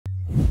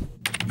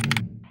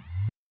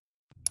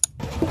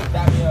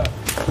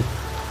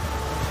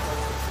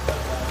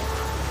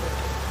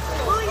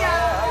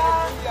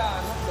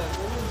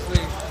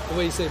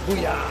you say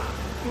booyah.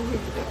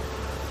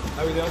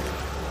 How we doing?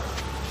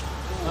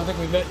 I don't think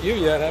we met you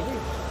yet, have we?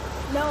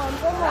 No, I'm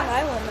from Long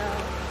Island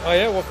now. Oh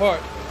yeah, what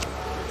part?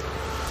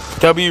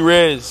 W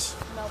Riz.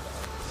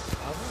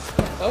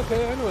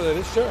 Okay, I know where that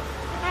is, sure.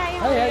 Hi,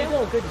 Hey, how you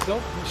doing? Good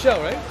yourself?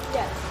 Michelle, right?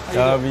 Yes.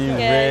 W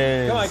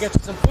Riz. Come on, get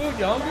you some food.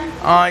 You hungry?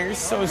 Oh, you're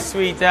so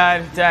sweet,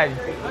 Dad. Dad.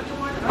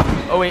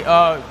 Oh wait,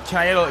 can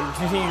I get a?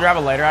 Can you grab a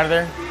lighter out of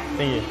there?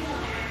 Thank you.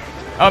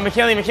 Oh,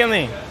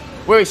 McKinley.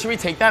 Wait, should we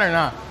take that or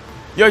not?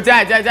 Yo,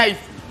 Dad.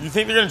 You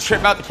think they're gonna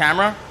trip about the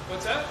camera?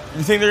 What's that?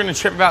 You think they're gonna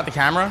trip about the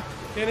camera?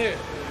 Can't hear.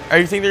 Or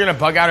you think they're gonna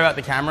bug out about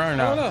the camera or I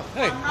no? don't know.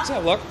 Hey, what's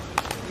up, Luck?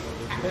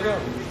 How you doing?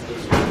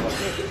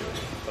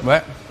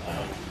 What?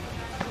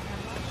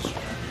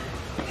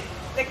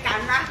 The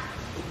camera.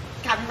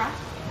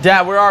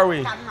 Dad, where are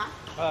we?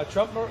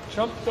 Trump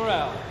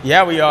Doral.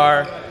 Yeah, we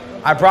are.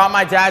 I brought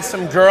my dad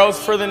some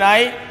girls for the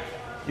night.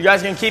 You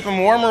guys gonna keep him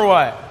warm or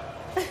what?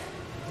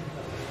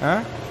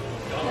 Huh?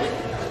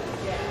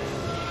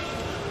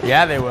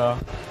 Yeah, they will.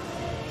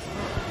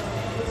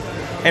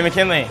 Hey,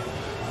 McKinley.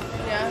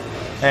 Yeah.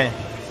 Hey.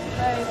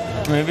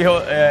 Hi. Maybe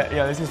he'll.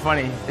 Yeah, this is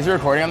funny. Is he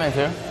recording on there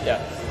too? Yeah.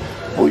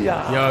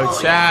 Booyah. Yo,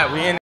 chat.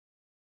 We in.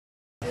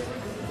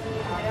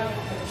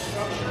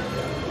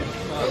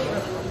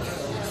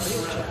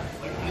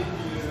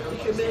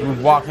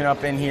 We're walking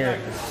up in here.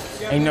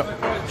 Ain't no.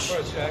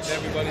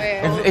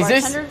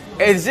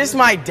 Is this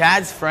my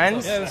dad's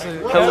friends? Yeah, this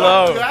is.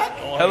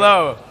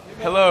 Hello.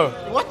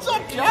 What's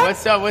up,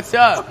 Jack? What's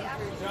up?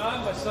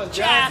 John, my son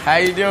Jack. How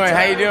you doing?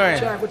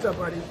 Jack, what's up,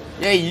 buddy?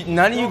 Yeah,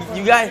 none of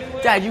you guys,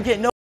 Dad, you get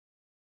no.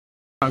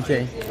 I'm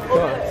kidding.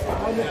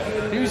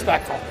 Be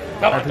respectful.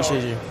 I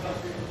appreciate you.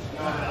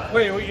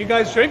 Wait, you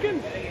guys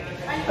drinking?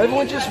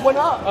 Everyone just went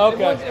up.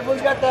 Okay.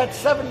 Everyone's got that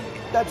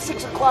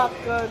 6 o'clock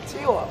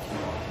tee off.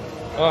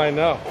 Oh, I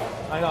know.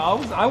 I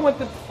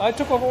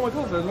took off all my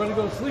clothes. I was ready to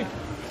go to sleep.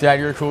 Dad,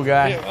 you're a cool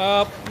guy.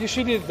 Yeah, you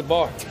should eat at the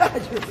bar.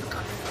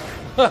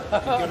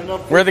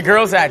 Where are the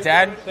girls at,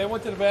 Dad? They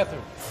went to the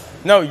bathroom.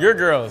 No, your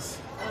girls.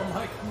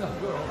 No,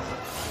 girls.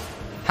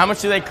 How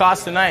much do they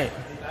cost tonight?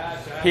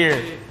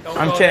 Here.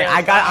 I'm kidding.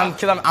 I'm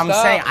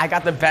saying I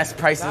got the best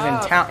prices in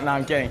town. No,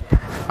 I'm kidding.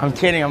 I'm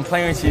I'm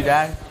playing with you,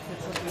 Dad. Are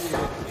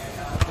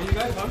you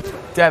guys hungry?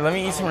 Dad, let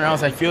me eat somewhere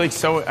else. I feel like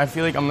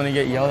I'm gonna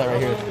get yelled at right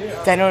here.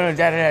 Dad, no,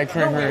 Dad,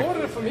 come here.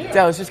 Order it from here.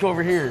 Dad, let's just go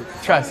over here.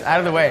 Trust, out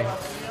of the way.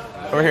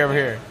 Over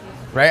here.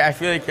 Right? I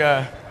feel like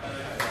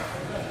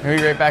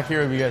maybe right back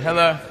here would be good.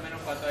 Hello.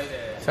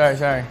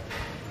 Sorry.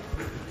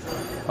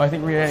 Oh, I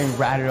think we're getting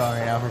ratted on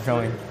right now for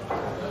filming.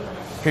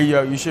 Here,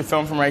 yo, you should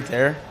film from right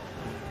there.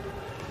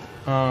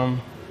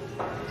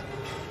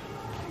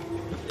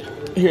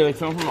 Here, like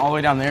film from all the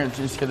way down there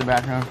just get the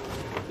background.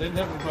 They didn't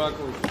have any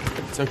broccoli.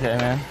 It's okay,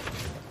 man.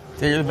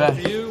 Dad, you're the best.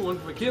 One for you, one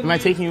for Kinley. Am I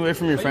taking you away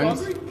from your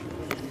friends?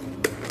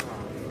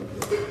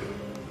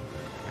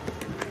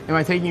 Am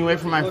I taking you away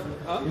from my...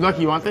 Look,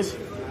 you want this?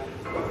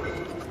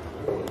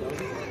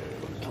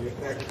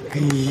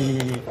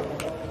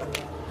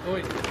 Oh,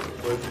 wait.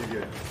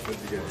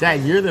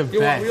 Dad, you're the You want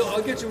best. real?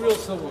 I'll get you real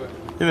silverware.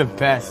 You're the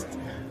best.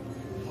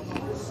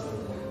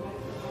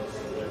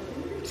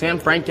 Sam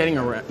Frank getting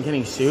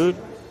sued?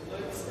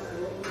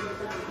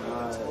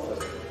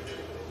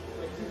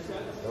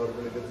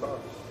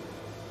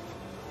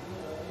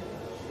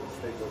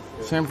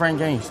 Sam Frank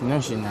getting sued?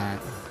 No, she's not.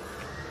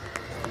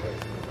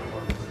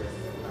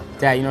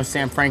 Dad, you know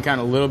Sam Frank got in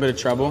a little bit of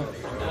trouble?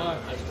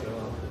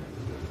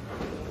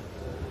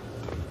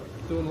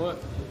 Doing what?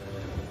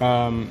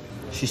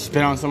 She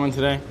spit on someone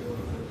today.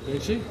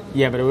 Did she?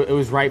 Yeah, but it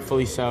was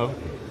rightfully so.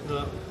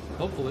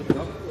 Hopefully.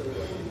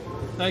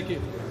 Thank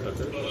you.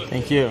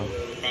 Thank you.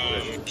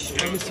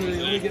 Let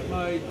me get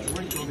my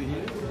drink over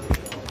here.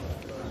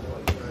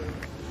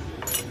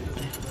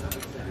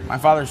 My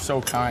father's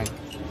so kind.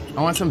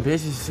 I want some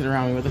bitches to sit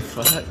around me. What the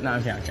fuck? No,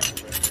 okay.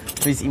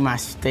 Please eat my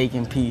steak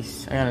in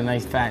peace. I got a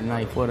nice fat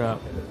knife. What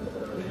up?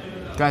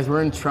 Guys,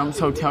 we're in Trump's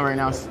hotel right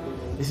now.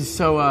 This is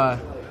so,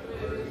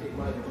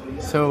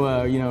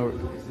 you know,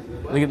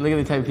 look at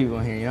the type of people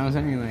in here. You know what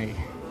I'm saying?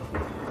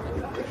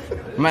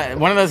 Like,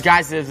 one of those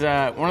guys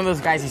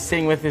he's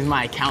sitting with is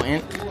my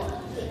accountant.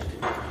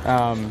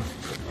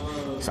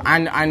 So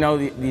I know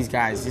these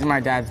guys. These are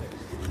my dad's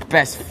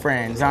best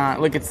friends.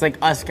 Look, it's like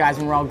us guys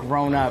when we're all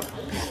grown up.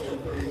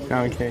 No,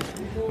 I'm kidding.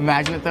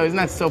 Imagine it though. Isn't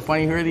that so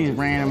funny? Who are these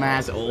random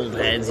ass old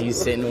heads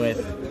he's sitting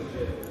with?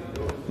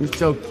 You're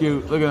so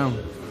cute. Look at them.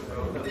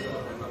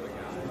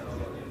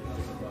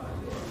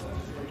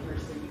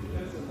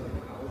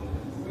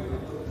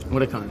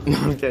 What a cunt. No,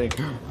 I'm kidding.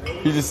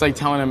 He's just like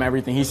telling him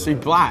everything. He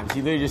blabs.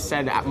 He literally just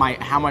said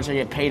how much I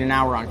get paid an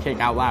hour on Kick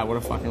out loud. What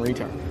a fucking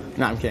retard.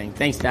 No, I'm kidding.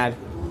 Thanks, Dad.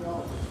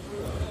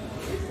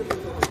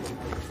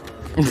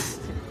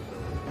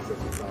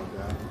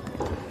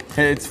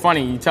 It's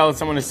funny. You tell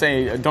someone to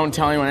say, don't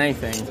tell anyone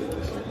anything,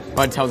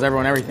 but it tells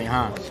everyone everything,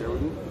 huh?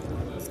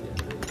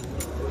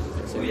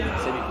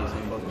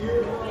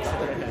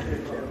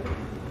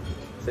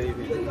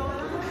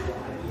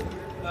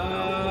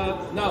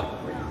 No.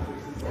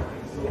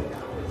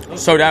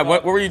 So, Dad,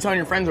 what were you telling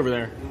your friends over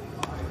there?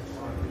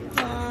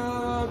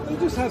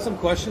 just had some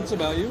questions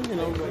about you. You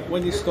know,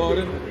 when you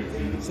started.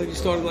 Said you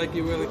started like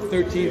you were like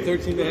 13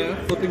 and a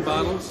half, flipping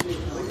bottles.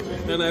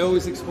 And I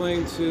always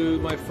explain to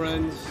my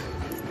friends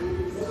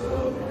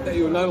that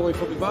you were not only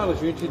flipping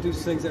bottles, you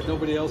introduced things that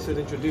nobody else had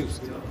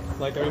introduced.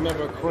 Like I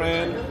remember a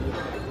crayon,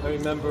 I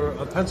remember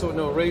a pencil with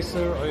no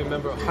eraser, I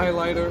remember a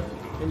highlighter,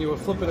 and you were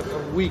flipping it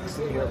for weeks,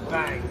 and you were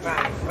bang,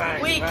 bang,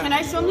 bang. Wait, bang. can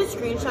I show him the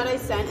screenshot I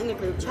sent in the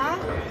group chat?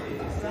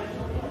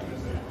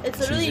 It's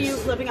literally you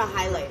flipping a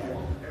highlighter.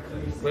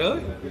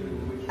 Really?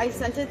 I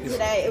sent it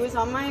today. It was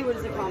on my, what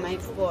is it called, my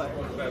Explorer.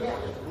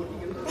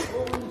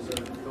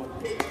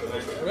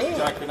 Really?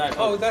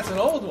 Oh, that's an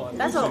old one.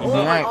 That's an old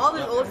one. All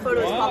the old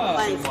photos pop up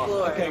on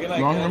Explorer. Okay, good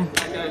night,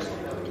 guys.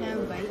 Can I have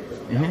a bite?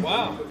 Mm-hmm.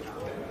 Wow.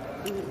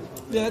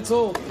 Yeah, it's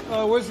old.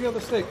 Where's the other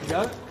steak? You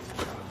got it?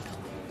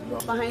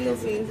 Behind the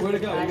scenes. Where'd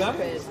it go? You got it?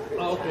 Chris.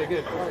 Oh, okay,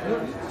 good.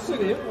 Sit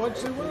here. Why don't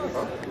you sit with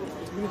us?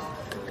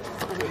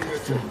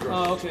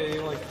 Oh, okay.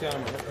 You like the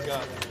camera. I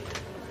forgot.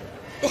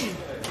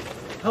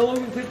 How long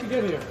did it take to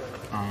get here?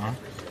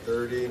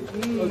 30.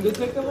 Oh, did it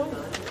take that long?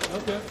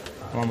 Okay.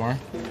 One more.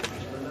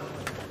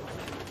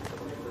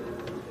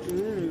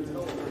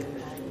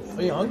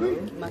 Are you hungry?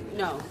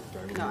 No,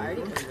 I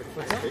already.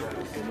 What's that?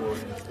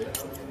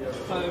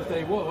 If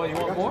they what? You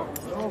want more?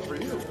 Oh, for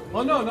you.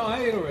 Oh, no, I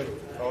ate already.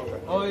 Okay.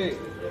 Oh, I ate.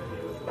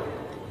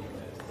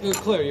 It was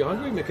Claire, you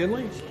hungry?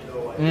 McKinley?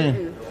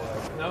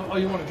 No? Oh,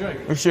 you want a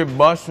drink? This shit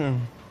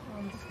busting.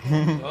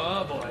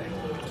 Oh, boy.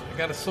 I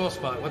got a sore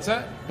spot. What's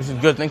that? This is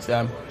good. Thanks,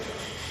 Dad.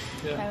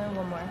 Yeah. I want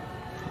one more.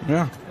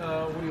 Yeah.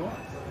 What do you want?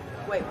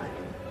 Wait, what?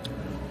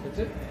 That's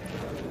it?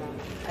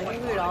 I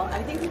think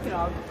we could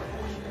all.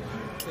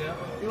 Yeah.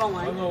 You want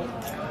one? I'll go.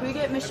 Can we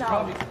get Michelle?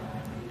 Probably.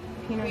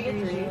 Can we get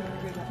three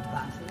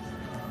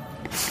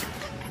glasses?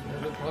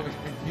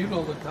 You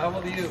don't look. How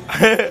old are you? You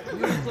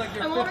look like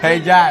you're 50. Hey,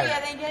 Dad. Yeah,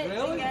 they get.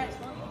 Really?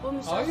 Well,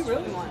 Michelle, Are you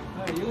really? One.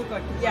 Oh, you look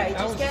like. Yeah, I you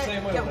just was the get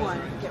same way get when I was one.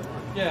 your age. Get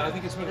one. Yeah, I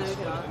think it's for the And then we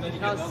split, could all. and then you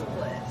I'll get another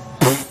one.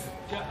 split.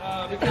 Yeah,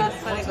 I'll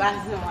split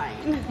glasses of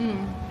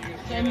wine.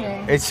 Same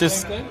here. It's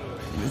just, Same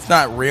thing? it's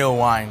not real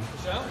wine.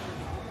 Michelle?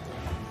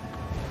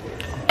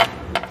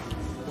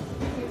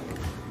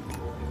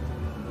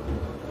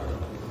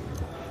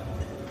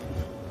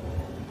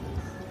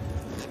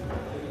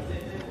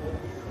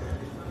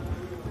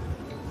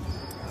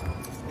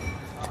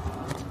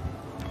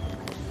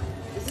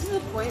 Is this a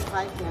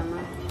 .5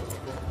 camera?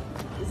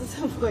 Is this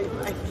a .5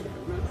 camera?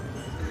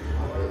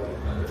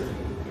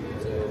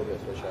 It's a little bit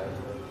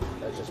fisheye.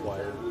 That's just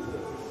wired.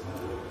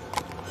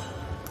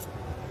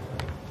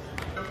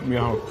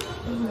 Yeah.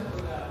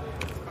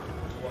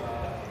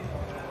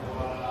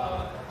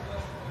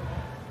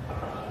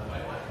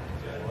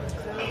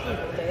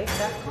 Big?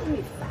 That called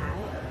me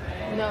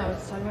fat. No,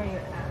 it's talking about your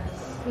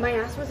ass. My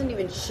ass wasn't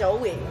even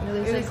showing. No,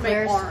 It there's was like my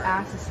Claire's arm.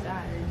 ass is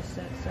fat. You just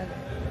said it.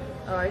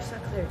 Oh, I saw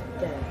Claire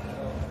today.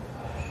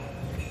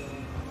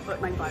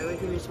 But my body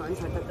wasn't even showing,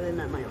 so I thought that they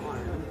meant my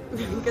arm.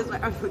 Because my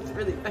arm looks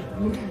really big.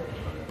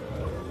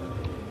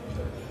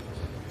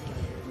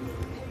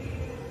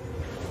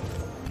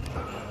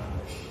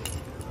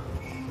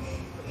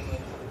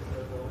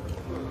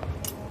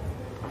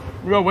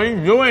 Yo, what are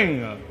you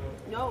doing?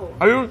 No,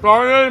 Are you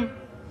started?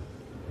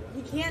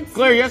 you can't see.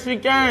 Claire, yes we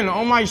can.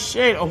 Oh my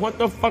shit. Oh, what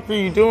the fuck are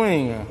you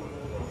doing?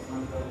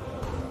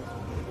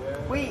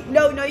 Wait,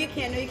 no, you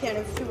can't. No, you can't.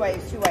 It was too white.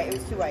 It was too white. It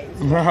was too white.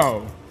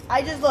 Bro.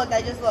 I just looked.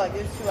 It was too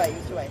white. It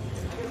was too white.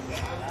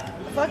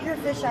 Fuck your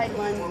fisheye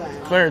lens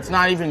then. Claire, it's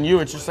not even you.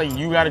 It's just like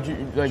you gotta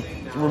like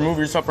remove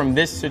yourself from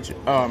this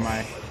situation. Oh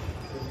my.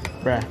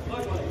 Bruh.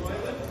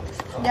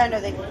 Yeah,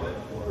 no, they.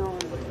 No.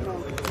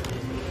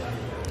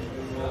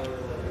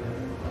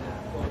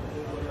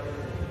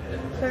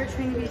 They're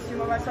trying to be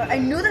sumo wrestler. I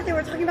knew that they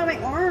were talking about my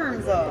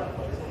arms.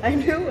 I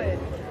knew it.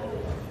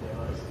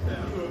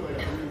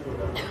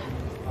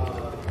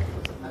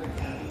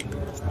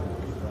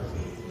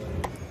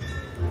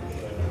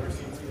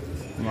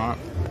 Not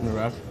the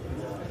rest.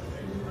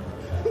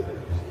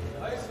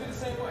 I used to be the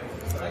same way.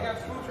 I got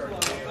food for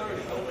like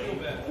 30. Don't feel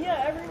bad.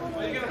 Yeah, everyone.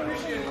 But you gotta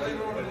appreciate it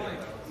later on in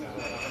life.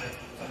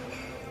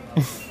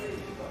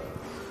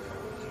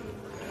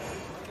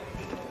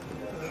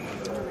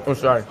 Oh,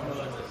 sorry.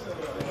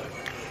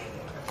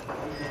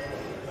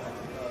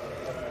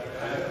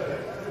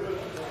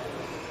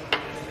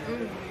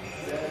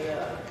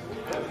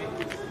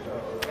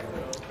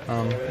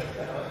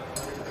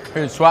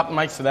 Here, swap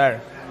mics to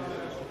there.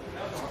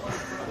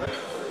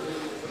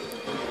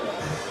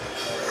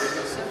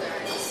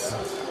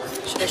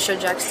 Should I show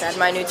Jack's dad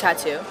my new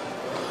tattoo?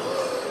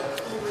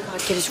 I'll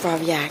get his raw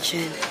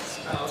reaction.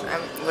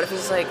 What if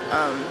he's like,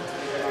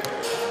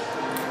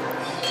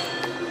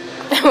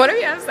 what if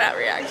he has that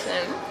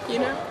reaction, you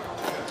know?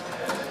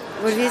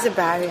 What if he's a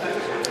bad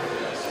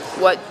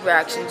What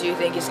reaction do you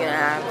think he's gonna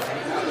have?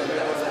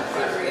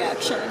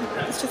 Reaction.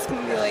 It's just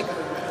gonna be like,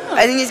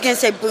 I think he's gonna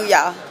say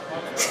booyah.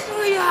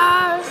 Oh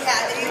yeah.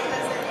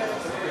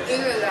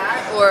 Either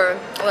that or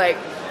like,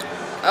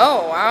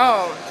 oh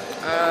wow.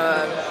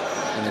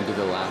 And then do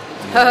the laugh.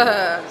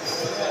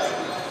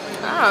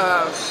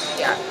 Oh,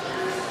 yeah.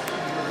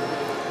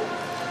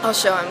 I'll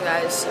show him,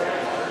 guys.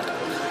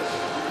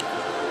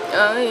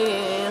 Oh,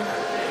 yeah.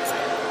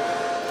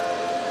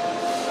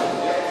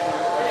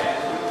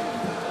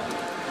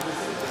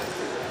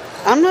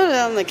 I'm not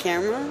on the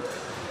camera.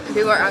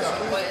 People are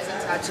asking what is a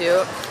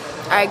tattoo.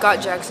 I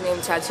got Jack's name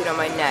tattooed on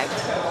my neck.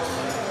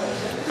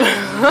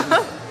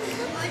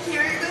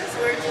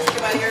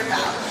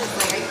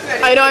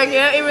 I know, I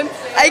can't even.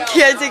 I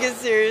can't take it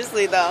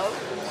seriously though.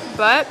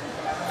 But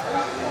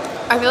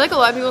I feel like a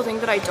lot of people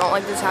think that I don't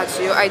like the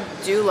tattoo. I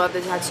do love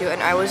the tattoo,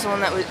 and I was the one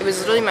that it was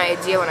literally my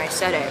idea when I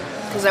said it,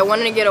 because I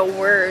wanted to get a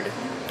word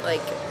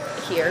like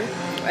here.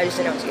 I just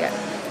didn't know what to get.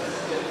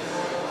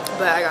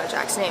 But I got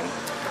Jack's name,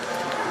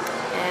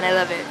 and I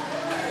love it.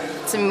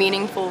 It's a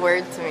meaningful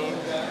word to me.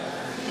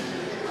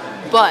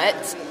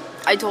 But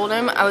I told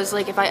him, I was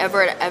like, if I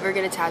ever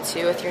get a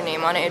tattoo with your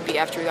name on it, it'd be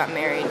after we got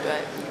married.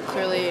 But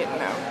clearly,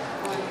 no.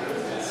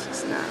 It's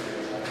just not.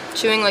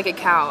 Chewing like a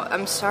cow.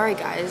 I'm sorry,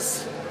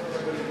 guys.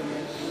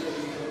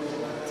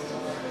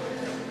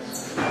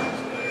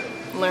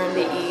 Learn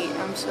to eat.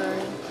 I'm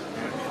sorry.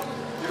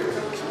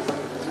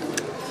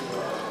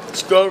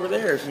 Just go over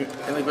there.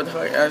 Like, what the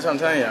fuck? That's what I'm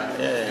telling you.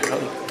 Yeah.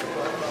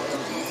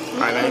 All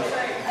right, man.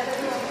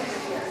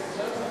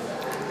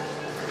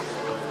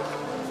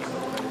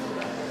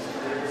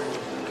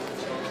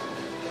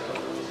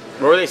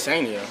 What were they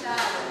saying to you?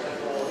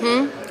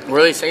 What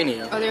were they saying to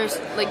you? Oh, they were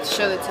like to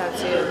show the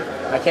tattoo.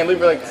 I can't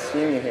believe we're like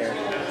seeing you here.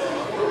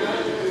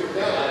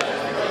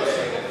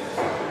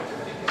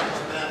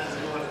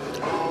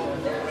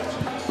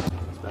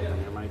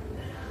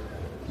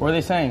 What are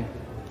they saying?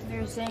 They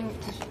were saying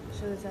to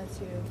show the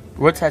tattoo.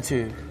 What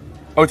tattoo?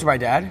 Oh, to my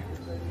dad?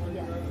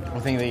 Yeah.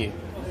 What thing they eat?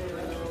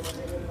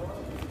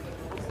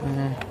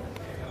 No.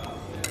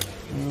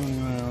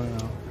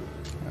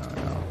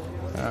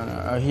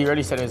 He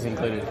already said it was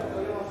included.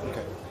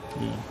 Okay.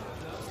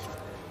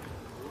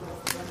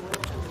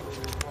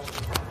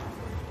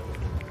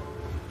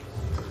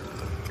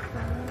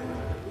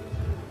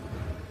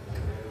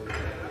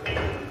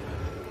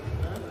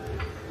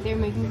 They're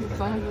making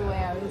fun of the way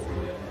I was.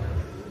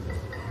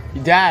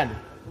 Dad,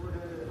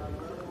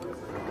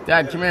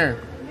 come here.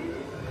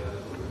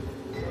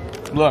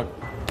 Look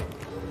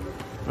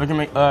at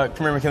me. Come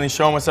here, McKinley.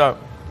 Show him what's up.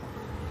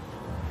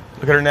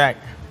 Look at her neck.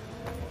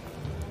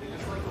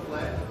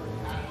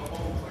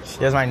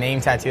 She has my name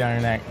tattooed on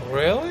her neck.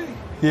 Really?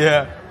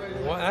 Yeah.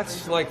 Well,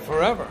 that's like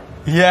forever.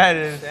 Yeah, it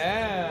is.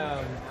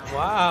 Damn.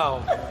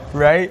 Wow.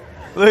 Right?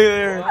 Look at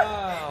her.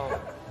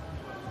 Wow.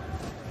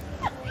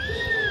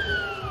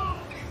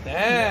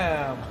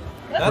 Damn.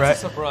 That's Right. a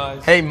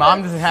surprise. Hey,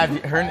 Mom doesn't have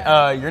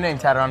her your name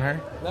tattooed on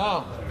her.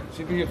 No.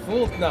 She'd be a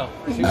fool. No.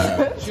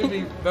 She'd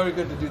be very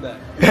good to do that.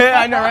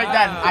 I know, right,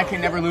 Dad? I can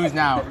never lose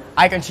now.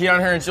 I can cheat on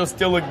her and she'll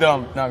still look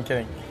dumb. No, I'm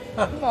kidding.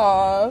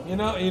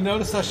 Aww. You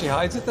notice how she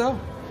hides it though?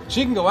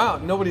 She can go out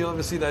and nobody will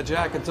ever see that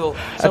Jack until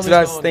That's what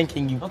I was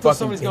thinking, you until fucking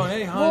somebody's kid. going,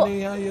 hey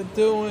honey, how you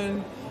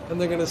doing? And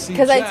they're gonna see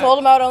Because I Jack. told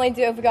him I would only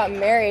do it if we got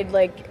married,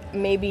 like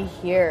maybe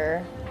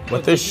here.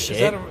 What the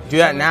shit? Do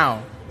that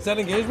now. Is that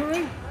engagement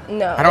ring?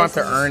 No. I don't have this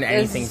to is- earn this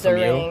anything is from the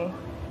you. ring.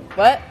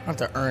 What? I don't have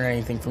to earn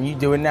anything from you.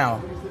 Do it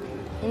now.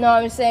 No,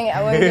 I'm saying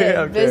I wouldn't get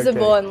Okay,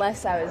 visible okay.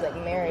 unless I was like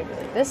married.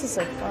 Like, this is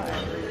so fun.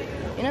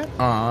 You know?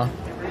 I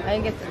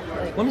I get the,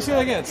 like, Let me see that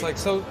again. It's like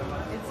so. it's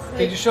Did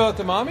like, you show it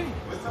to mommy?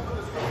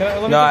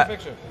 Let me No, take a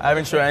picture. I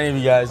haven't shown any of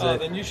you guys Oh, it.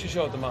 then you should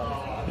show it to mommy.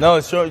 No,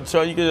 so you could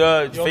You want me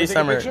to take a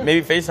FaceTime her. picture?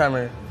 Maybe FaceTime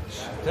her.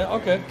 Yeah,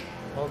 okay.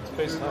 I'll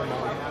FaceTime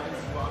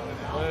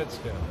mommy. Let's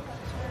go.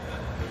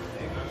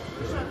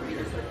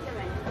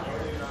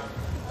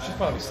 She's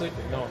probably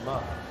sleeping. No, I'm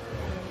not.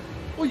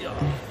 Oh yeah.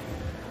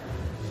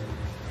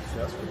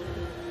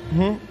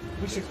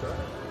 We should go.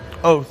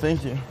 Oh,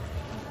 thank you.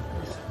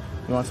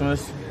 You want some of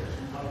this?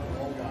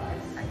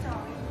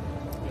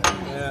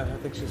 Yeah, I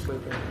think she's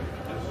sleeping.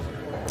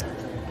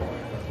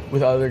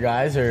 With other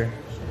guys or?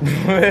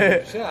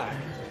 Jack.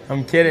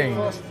 I'm kidding.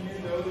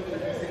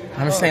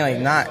 I'm just saying, like,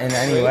 not in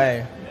any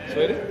way.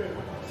 Sweetie?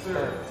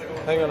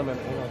 Hang on a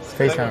minute. Hang on.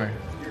 FaceTime her.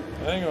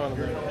 Hang on a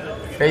minute.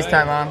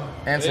 FaceTime, Mom.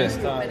 Answer.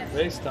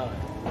 FaceTime.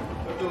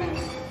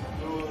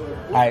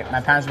 Alright,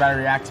 my parents are about to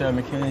react to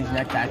McKinley's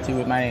neck tattoo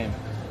with my name.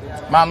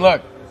 Mom,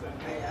 look.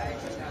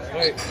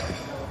 Wait.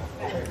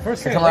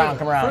 First Come around,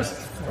 come around.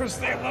 First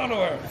say hello to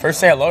her. First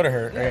say hello to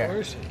her. Where Yeah.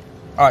 is she?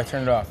 Alright,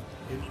 turn it off.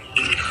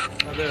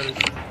 Oh, there it is.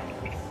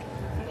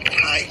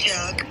 Hi,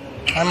 Jack.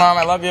 Hi, Mom,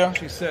 I love you.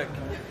 She's sick.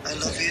 I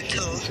love you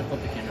too.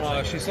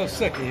 Oh, she's so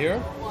sick. You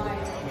hear?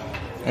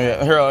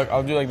 Yeah, here,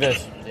 I'll do like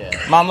this.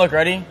 Mom, look,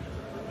 ready?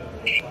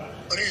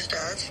 What is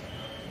that?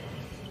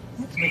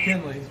 It's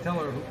McKinley. Tell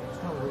her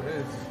who it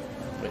is.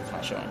 Wait, it's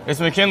not showing. It's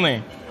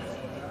McKinley.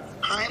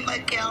 Hi,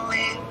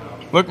 McKinley.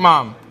 Look,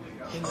 Mom.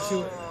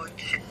 Oh,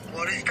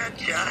 what is that,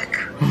 Jack?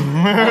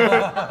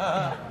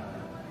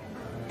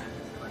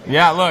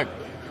 Yeah, look.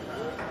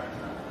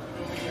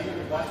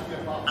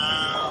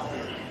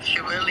 She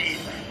really,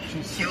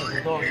 She's sick of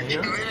the dog. You she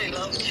hear? really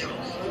loves you.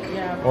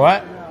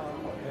 What?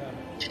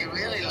 She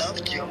really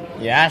loved you.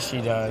 Yeah,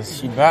 she does.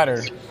 She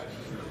better.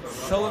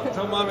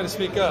 Tell mommy to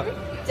speak up.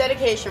 Dad,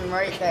 dedication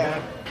right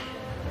there.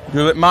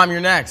 Mom,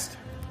 you're next.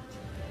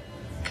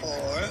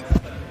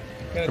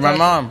 For my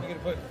mom. You're gonna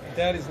put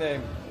daddy's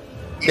name.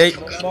 They,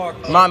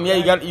 Mark. Mom, yeah,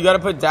 you got to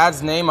put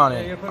Dad's name on Yeah,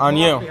 it, you're gonna put on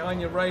Mark you.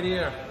 behind your right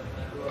ear.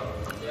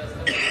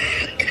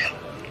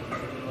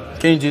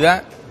 Can you do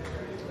that?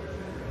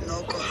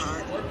 No,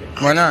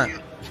 Kohan. Why not?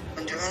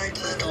 I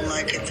just don't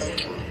like it. Thank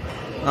you.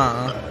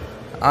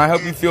 I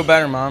hope you feel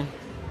better, Mom.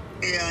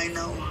 Yeah, I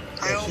know.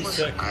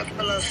 I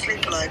fell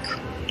asleep like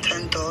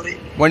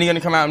 10:30. When are you gonna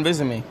come out and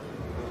visit me?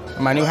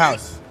 In my new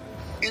house.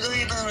 You don't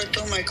even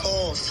return my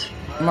calls.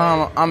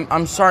 Mom,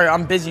 I'm sorry,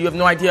 I'm busy. You have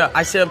no idea.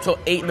 I stayed up till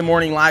 8 in the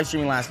morning live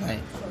streaming last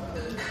night.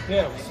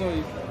 Yeah, so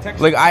you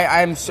text Like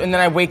and then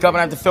I wake up and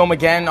I have to film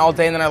again all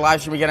day, and then I live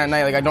stream again at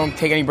night. Like I don't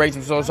take any breaks.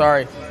 I'm so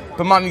sorry.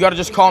 But Mom, you gotta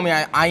just call me.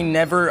 I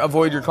never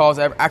avoid your calls.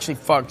 Actually,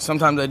 fuck.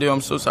 Sometimes I do.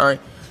 I'm so sorry.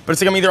 But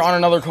it's like I'm either on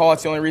another call.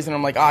 That's the only reason.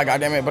 I'm like,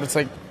 goddamn it. But it's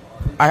like,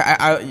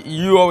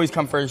 you always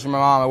come first. You're my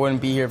mom. I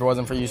wouldn't be here if it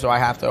wasn't for you. So I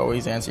have to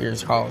always answer your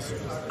calls.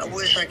 I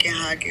wish I can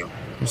hug you.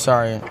 I'm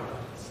sorry.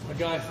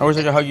 I wish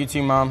I could hug you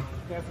too, Mom.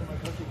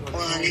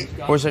 Well, honey.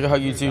 I wish I could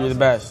hug you too. You're the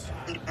best.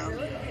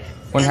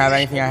 Wouldn't have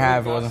anything I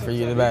have if it wasn't for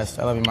you. You're the best.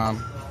 I love you,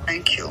 Mom.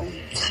 Thank you.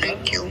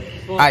 Thank you.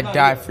 I'd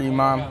die for you,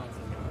 Mom.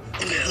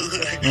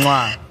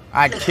 Mwah.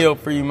 I'd kill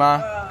for you, Mom.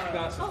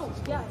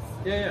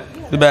 Yeah.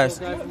 The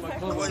best.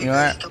 What You know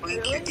that?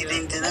 doing? You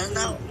eating dinner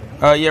now?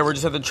 Yeah, we're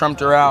just at the Trump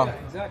Doral.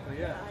 Exactly,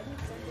 yeah.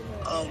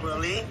 Oh,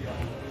 really?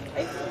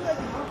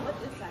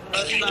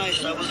 That's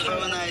nice. That was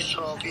very nice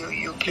of you.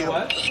 You came.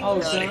 What? Oh,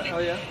 Sarah? Oh,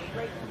 yeah.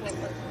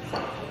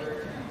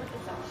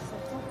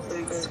 So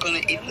you guys gonna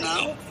eat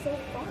now?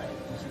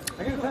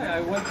 I gotta tell you,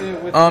 I went there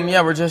with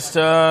Yeah, we're just,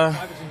 5 or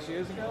 6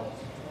 years ago.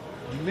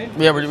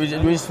 yeah,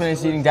 we just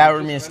finished eating. Dad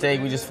ordered me a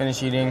steak. We just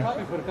finished eating.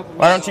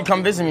 Why don't you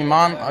come visit me,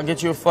 Mom? I'll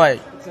get you a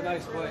flight. It's a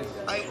nice place.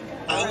 I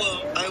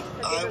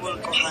will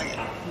go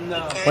higher.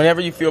 No. Okay?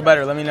 Whenever you feel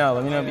better, let me know.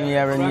 Let me know if you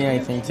ever need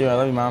anything, too. I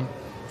love you, Mom.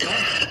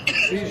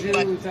 Bijou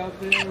is out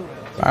there.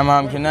 Bye,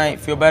 Mom. Good night.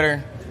 Feel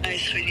better.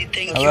 Nice, sweetie.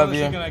 Thank I you. love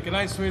you. Good night. Good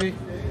night, sweetie.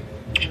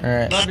 All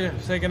right. Love you.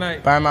 Say good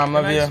night. Bye, Mom.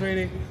 Love Good night, you.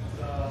 sweetie.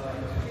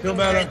 Feel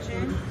better.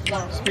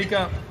 Speak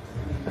up.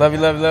 Love you,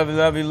 love you, love you,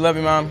 love you, love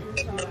you, Mom.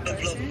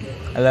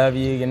 I love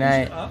you. Good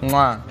night.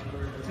 Mwah.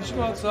 You should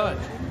go outside.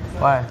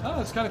 Why?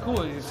 Oh, it's kind of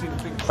cool. You see the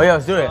big Oh, yeah,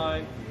 let's do it.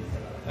 sign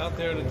out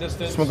there in the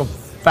distance. Smoke a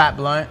fat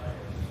blunt.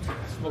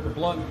 Smoke a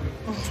blunt.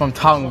 That's what I'm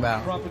talking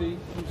about. Property.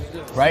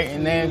 Right?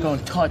 And they ain't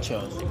gonna touch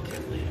us.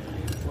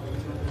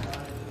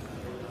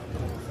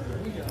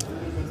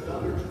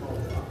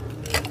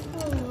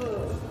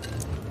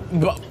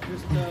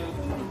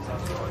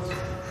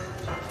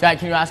 Dad,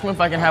 can you ask him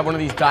if I can have one of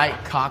these Diet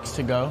Cocks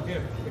to go? Bro,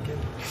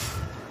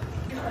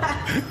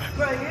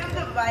 you're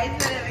the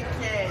vice of a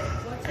kid.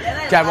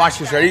 Dad, watch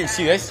this. Ready?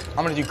 See this?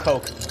 I'm gonna do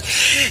Coke.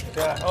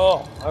 Yeah.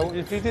 Oh,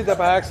 if you did that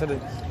by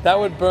accident, that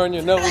would burn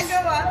your nose.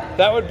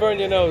 That would burn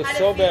your nose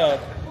so bad.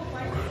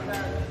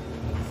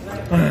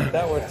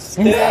 That would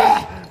sting.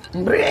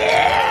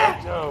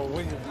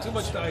 No, too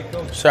much Diet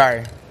Coke.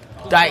 Sorry.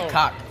 Diet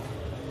Cock.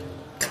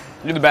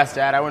 You're the best,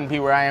 Dad. I wouldn't be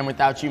where I am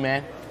without you,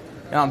 man.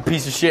 No, I'm a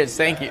piece of shit.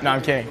 Thank you. No,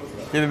 I'm kidding.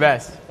 You're the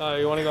best.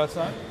 You want to go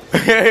outside?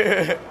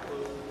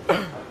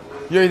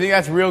 Yo, you think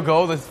that's real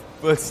gold?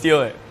 Let's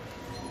steal it.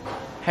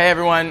 Hey,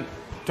 everyone.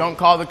 Don't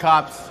call the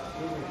cops.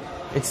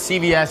 It's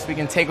CVS. We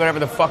can take whatever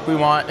the fuck we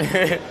want. Is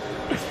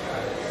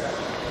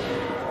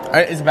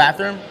the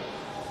bathroom?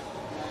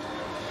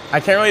 I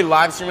can't really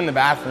live stream in the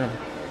bathroom.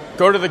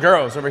 Go to the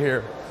girls over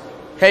here.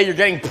 Hey, you're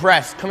getting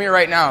pressed. Come here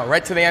right now.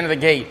 Right to the end of the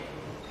gate.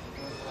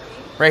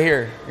 Right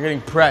here. You're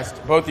getting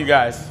pressed. Both you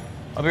guys.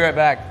 I'll be right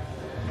back.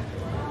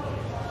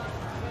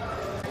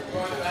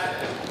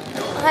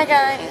 Hi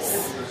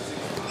guys.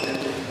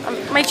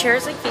 My chair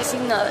is like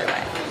facing the other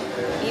way.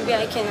 Maybe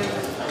I can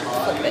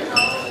flip it.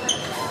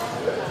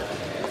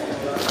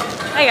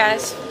 Hi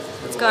guys.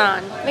 What's going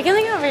on?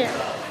 McKinley, come over here.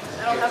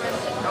 I don't have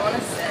anything. I want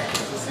to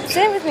sit.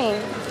 Sit with me.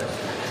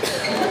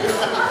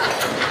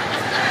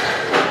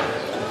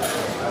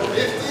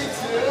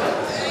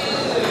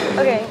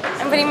 Okay,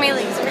 I'm putting my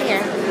legs over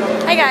here.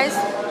 Hi guys.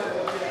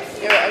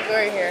 I'll go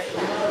right here.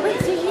 Wait,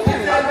 sit here. Look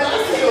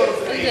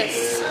at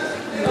this.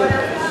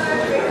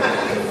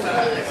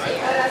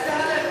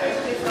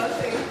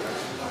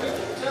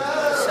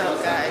 So,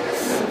 guys.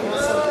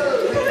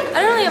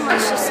 I don't really have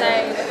much to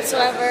say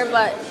whatsoever,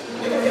 but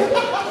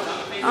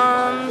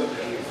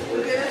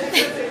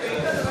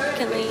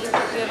can we do you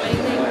have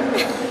anything?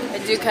 I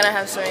do kind of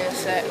have something to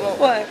say. Well,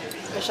 What?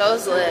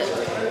 Michelle's lit.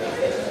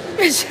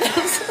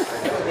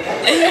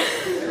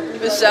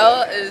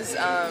 Michelle is,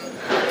 I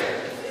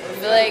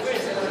feel like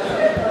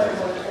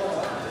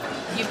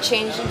you've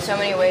changed in so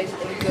many ways,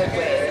 in good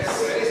ways.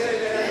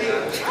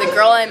 The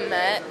girl I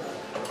met,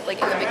 like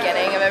in the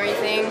beginning of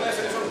everything,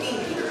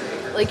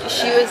 like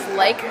she was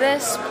like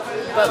this,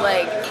 but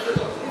like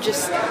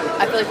just,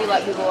 I feel like you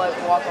let people like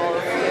walk all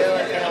over you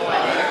in a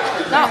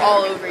way. Not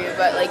all over you,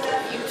 but like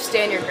you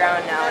stand your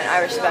ground now, and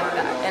I respect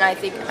that. And I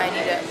think I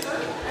need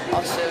to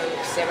also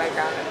stand my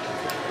ground.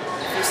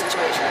 I these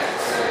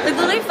situations. Like,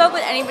 literally fuck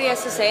what anybody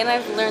has to say, and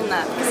I've learned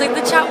that. Because, like,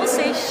 the chat will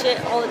say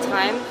shit all the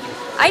time.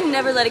 I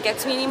never let it get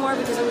to me anymore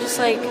because I'm just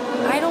like,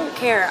 I don't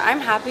care. I'm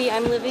happy.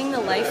 I'm living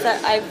the life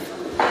that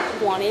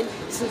I've wanted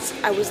since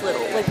I was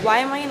little. Like, why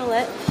am I going to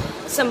let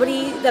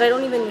somebody that I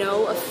don't even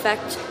know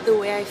affect the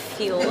way I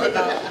feel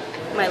about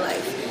my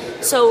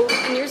life? So,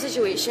 in your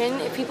situation,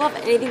 if people have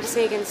anything to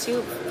say against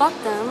you, fuck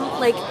them.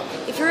 Like,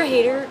 if you're a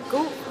hater,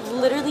 go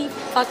literally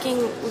fucking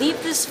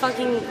leave this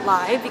fucking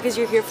live because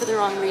you're here for the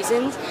wrong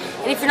reasons.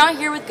 And if you're not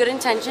here with good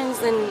intentions,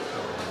 then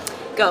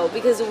go,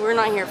 because we're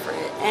not here for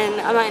it. And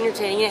I'm not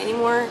entertaining it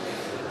anymore.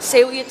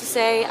 Say what you have to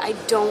say. I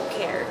don't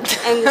care.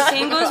 And the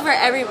same goes for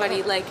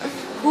everybody. Like,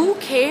 who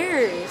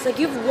cares? Like,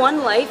 you have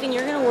one life and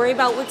you're going to worry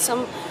about what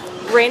some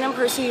random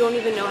person you don't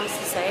even know has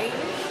to say.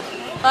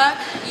 Fuck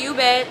you,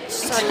 bitch.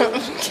 Sorry.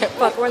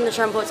 Fuck, we're in the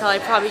Trump Hotel. I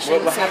probably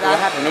shouldn't say that. What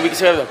happened? Nobody can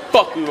say whatever the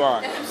fuck we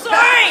want. I'm sorry!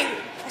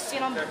 I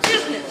stand on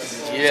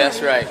business. Yeah,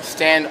 that's right.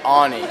 Stand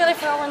on Oh it. my god, I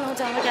forgot we're in the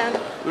hotel again.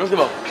 We don't give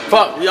a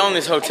fuck. We own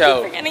this I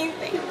hotel. keep forgetting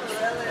things.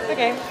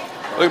 Okay.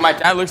 Look, my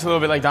dad looks a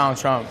little bit like Donald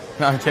Trump.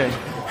 No, I'm kidding.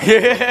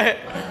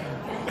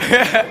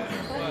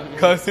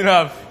 Close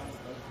enough.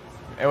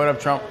 Hey, what up,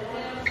 Trump?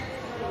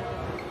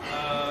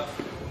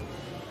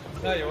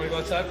 Now, you want to go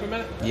outside for a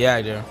minute? Yeah,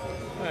 I do.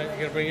 All right, you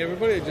gonna bring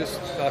everybody or just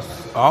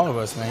us? All of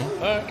us, man. All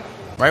right.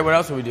 Right, what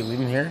else would we do? Leave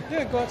him here?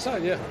 Yeah, go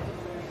outside, yeah.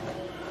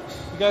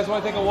 You guys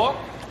want to take a walk?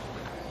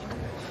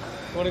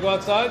 You want to go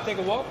outside, take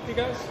a walk, you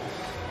guys?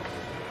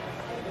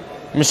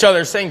 Michelle,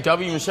 they're saying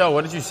W. Michelle,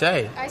 what did you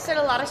say? I said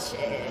a lot of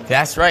shit.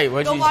 That's right.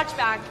 What Go did you? watch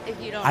back if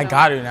you don't I know.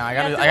 got to now. I You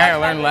have got to to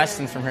watch learn back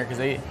lessons from her because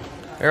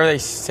whatever they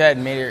said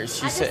made her.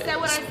 She I just said said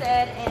what I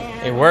said,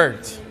 and it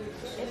worked.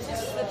 it's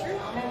just the truth.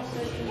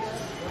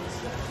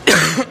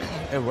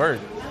 It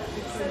worked.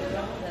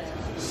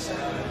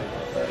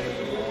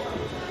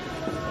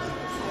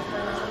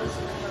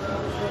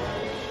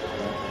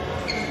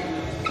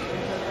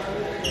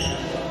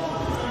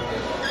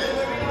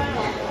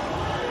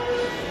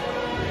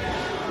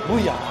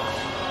 Booyah.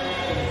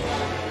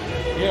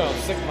 Yo,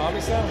 sick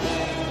mommy sound?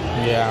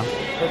 Yeah.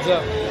 What's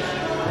up?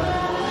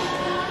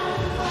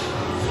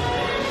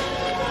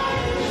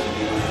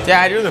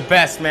 Dad, you're the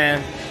best,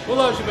 man. Who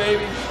loves you,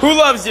 baby? Who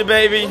loves you,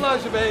 baby? Who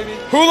loves you, baby?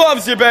 Who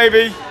loves you,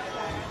 baby?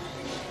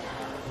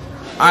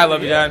 I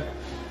love you, Dad.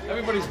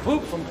 Everybody's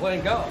pooped from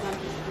playing golf.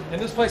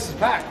 And this place is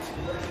packed.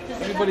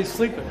 Everybody's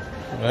sleeping.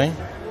 Really?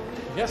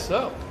 I guess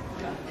so.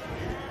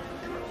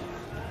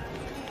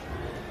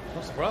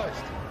 I'm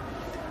surprised.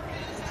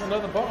 There's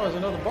another bar. There's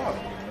another bar.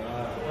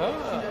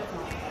 Ah,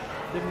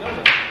 didn't know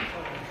that.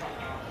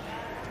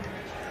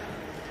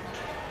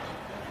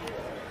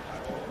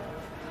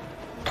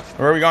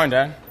 Where are we going,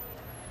 Dad?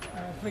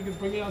 I figured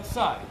bring you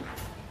outside.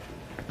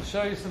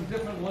 Show you some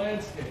different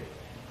landscape.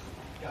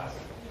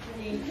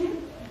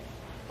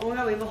 Oh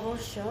no, we have a whole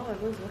show.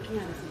 Everyone's looking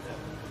at us.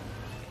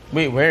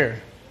 Wait,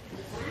 where?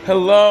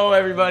 Hello,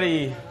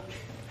 everybody.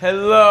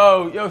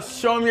 Hello. Yo,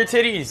 show them your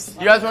titties.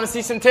 You guys want to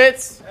see some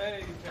tits?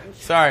 Hey,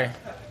 Sorry.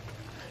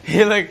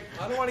 You look.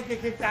 I don't want to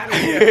get kicked out of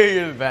here.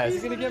 You're the best.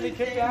 You're gonna get me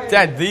kicked out.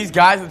 Dad, these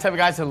guys are the type of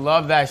guys that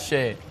love that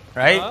shit,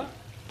 right? Huh?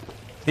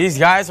 These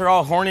guys are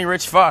all horny,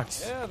 rich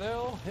fucks. Yeah,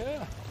 they'll.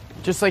 Yeah.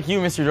 Just like you,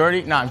 Mr.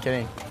 Doherty. No, I'm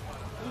kidding.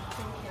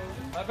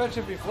 I bet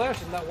you if you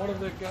flash it, not one of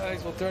the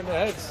guys will turn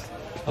their heads.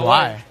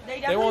 Why?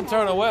 They won't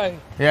turn away.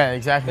 Yeah,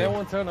 exactly. They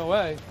won't turn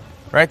away.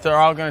 Right? They're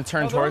all going to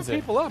turn Oh, there towards are it.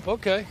 people up.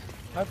 Okay.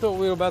 I thought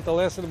we were about the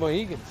last of the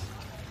Mohegans.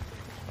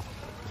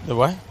 The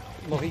what?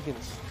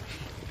 Mohegans.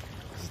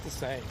 It's the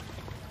same.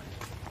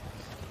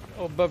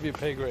 Oh, above your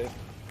pay grade.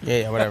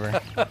 Yeah, whatever.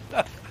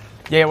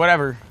 Yeah,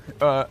 whatever.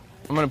 I'm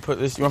going to put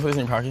this. You want to put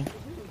this in your pocket?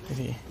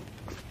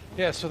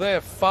 Yeah, so they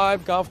have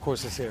 5 golf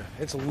courses here.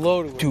 It's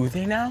loaded with Do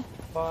they now?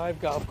 5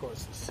 golf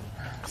courses.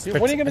 Spec-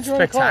 When are you going to it's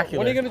join a car? spectacular.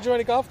 When are you going to join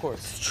a golf course?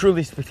 It's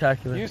truly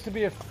spectacular. You used to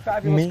be a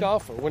fabulous Me?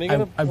 golfer. When are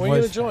you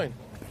going to join?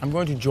 I'm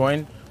going to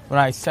join when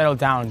I settle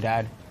down,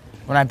 Dad.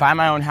 When I buy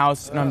my own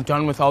house and I'm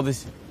done with all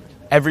this,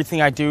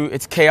 everything I do,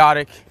 it's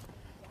chaotic.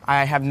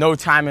 I have no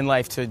time in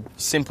life to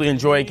simply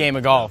enjoy a game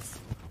of golf.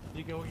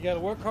 You got to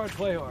work hard,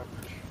 play hard.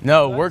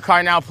 No, work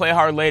hard now, play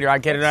hard later. I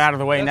get it out of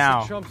the way That's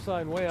now. the Trump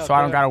sign way out So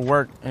I don't there. got to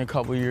work in a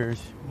couple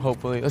years,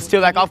 hopefully. Let's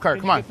steal that golf cart.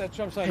 Can Come you on. get that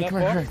Trump sign Hey, that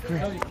come far? here, come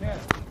here. No, you can't.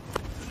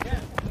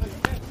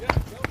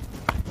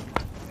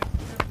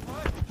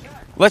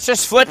 Let's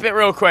just flip it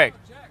real quick.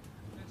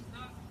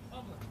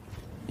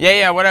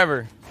 Yeah,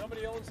 whatever.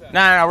 Somebody owns that.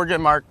 No, we're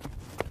good, Mark.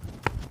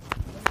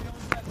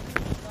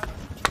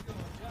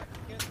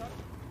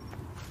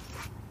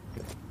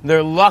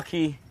 They're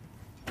lucky.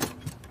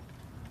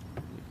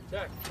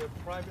 Jack, they're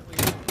privately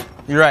owned.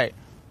 You're right.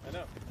 I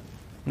know.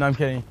 No, I'm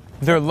kidding.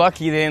 They're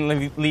lucky they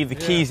didn't leave the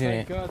keys in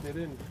Thank it. God they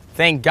didn't.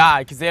 Thank God,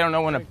 because they don't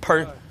know when Thank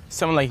God.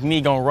 someone like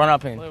me gonna run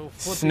up and Little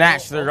flippy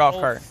snatch old- their golf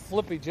old cart.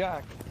 Flippy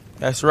Jack.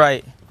 That's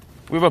right.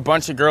 We have a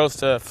bunch of girls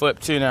to flip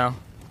too now.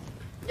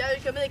 Yeah,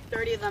 there's gonna be like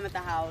 30 of them at the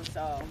house,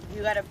 so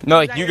you gotta. No,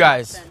 like got you your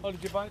guys. option. Oh,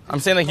 did you buy it? I'm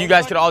saying like you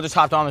guys could all just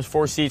hop on. There's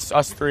 4 seats.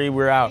 Us 3,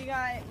 we're out. We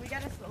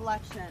got a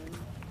selection.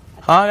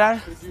 Huh,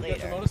 Dad? Did you get the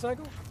later.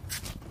 motorcycle?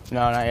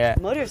 No, not yet.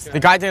 Motorcycle. The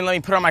guy didn't let me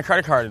put on my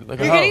credit card. Like,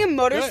 You're getting a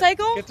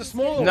motorcycle? Get the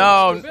small one.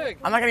 No, It's too big.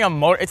 I'm not getting a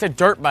motor. It's a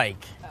dirt bike.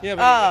 Yeah,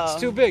 but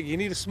it's too big. You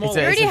need a small It's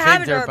one. a, it's already a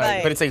have big a dirt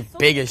bike. but it's like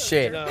big as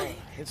shit. No,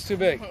 it's too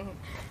big.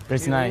 But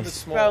it's You need a nice.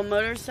 small Bro, one.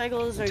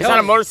 motorcycles are... It's not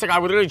a motorcycle. I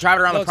would literally drive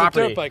it around No, the it's a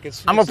property. dirt bike.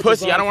 It's- I'm a it's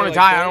pussy. I don't designed want for to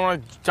like die. I that. don't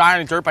want to die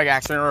in a dirt bike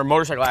accident or a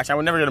motorcycle accident. I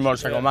would never get a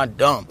motorcycle. I'm not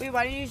dumb. Wait,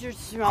 why don't you use your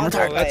small I'm dirt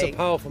tired. Oh, that's a bike?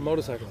 powerful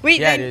motorcycle. Wait,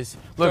 Yeah, it then- is.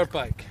 Look, Dirt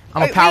bike.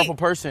 I'm a Wait, powerful wait.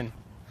 person.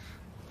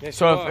 Yes,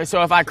 So you are.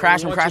 if I crash,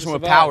 we I'm want you to crashing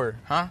with survive. power,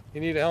 huh?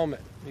 You need a helmet.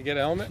 You get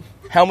a helmet?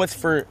 Helmets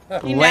for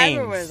He lanes.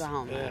 never wears a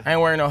helmet. Yeah. I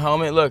ain't wearing no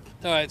helmet. Look,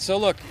 All right, so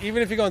look,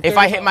 even if you're going 30 if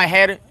I hit my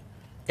head,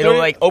 it'll 30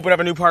 like open up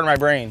a new part of my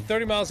brain.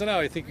 30 miles an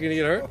hour, you think you're going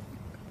to get hurt?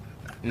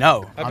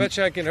 No, I bet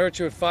you I can hurt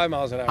you at 5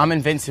 miles an hour. I'm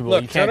invincible.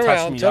 Look, You can't turn touch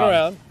around, me, turn dog.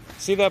 around.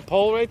 See that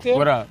pole right there?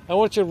 What up? I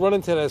want you to run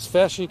into that as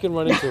fast as you can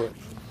run into it.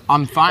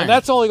 I'm fine. And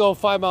that's only going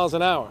 5 miles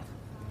an hour.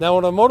 Now,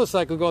 on a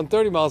motorcycle going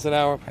 30 miles an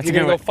hour, That's you're a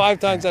good going to go way. 5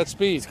 times that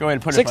speed. Let's go ahead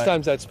and put it, 6 but-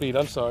 times that speed,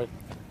 I'm sorry.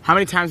 How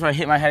many times have I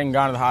hit my head and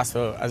gone to the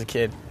hospital as a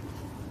kid?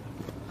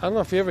 I don't know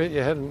if you ever hit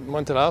your head and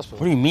went to the hospital.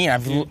 What do you mean?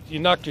 I've You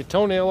knocked your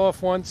toenail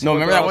off once. no.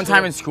 went to Remember the that one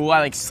time in hospital? school I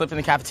like slipped in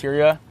the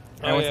cafeteria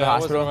and I went to the I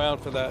hospital? wasn't around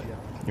for that.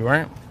 You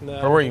weren't? No,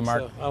 Where were you, I Mark?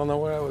 don't think so. I don't know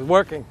where I was.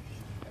 Working.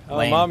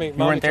 Lame. Mommy, You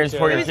weren't there to took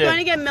support care your of He was kid. going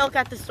to get milk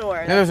at the store.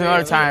 Then there was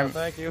another time.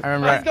 Thank you. I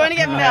remember. He was going to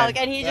get milk,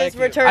 and he just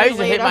returned I used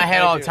to hit later. my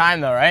head all the Thank you.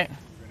 time, though, right?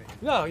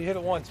 it. No, you hit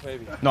it once,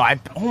 maybe. No,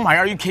 oh my,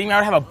 are you kidding me? I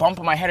would have a bump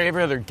on my head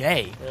every other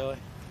day. Really?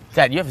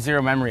 Dad, you have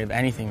zero memory of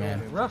anything,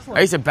 man. Wrestling.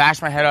 I used to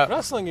bash my head up.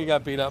 Wrestling, you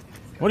got beat up.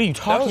 What are you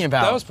talking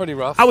about? That was pretty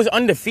rough. I was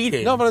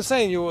undefeated. No, but I'm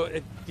saying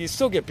you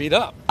still get beat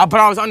up. But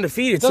I was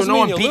undefeated, so Doesn't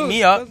no mean one you beat lose.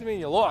 me up. Doesn't mean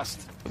you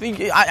lost.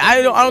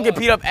 I don't get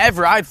beat up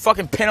ever. I'd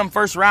fucking pin him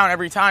first round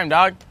every time,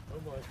 dog.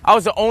 I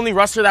was the only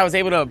wrestler that was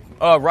able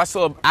to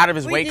wrestle out of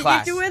his weight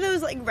class. Did you wear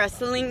those like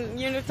wrestling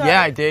uniforms?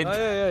 Yeah, I did. Oh,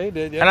 yeah, he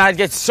did. Yeah. And I'd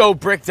get so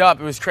bricked up,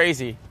 it was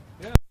crazy.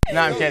 Yeah.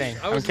 No, I'm kidding.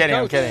 I I'm was kidding.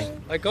 the I'm coach.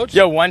 kidding. I coached.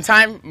 Yo, one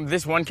time,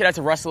 this one kid had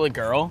to wrestle a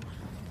girl,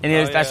 and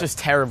that's yeah. just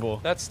terrible.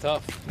 That's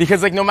tough.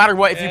 Because like no matter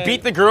what, if you And-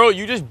 beat the girl,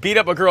 you just beat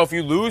up a girl. If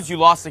you lose, you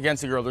lost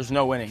against a girl. There's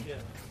no winning.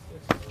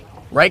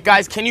 Right,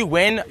 guys? Can you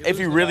win if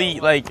you really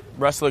like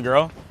wrestle a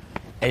girl?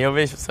 Hey, yo,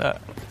 Vish, what's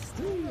up?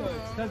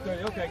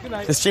 10:30. Okay, good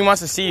night. The stream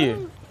wants to see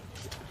you.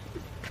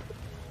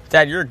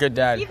 Dad, you're a good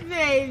dad.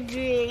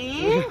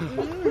 Baby.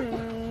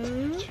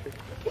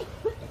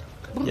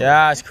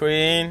 Yes,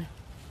 queen.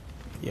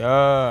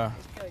 Yeah.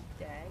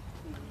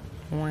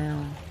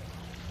 Wow.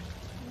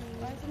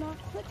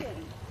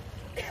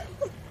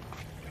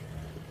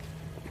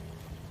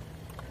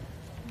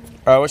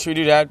 What should we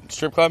do, Dad?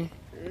 Strip club?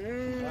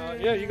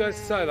 Yeah, you guys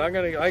decide. I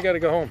gotta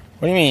go home.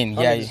 What do you mean?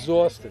 I'm Yeah.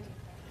 exhausted.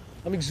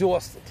 I'm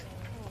exhausted.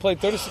 Played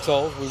 36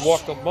 holes. We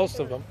walked up most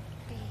of them.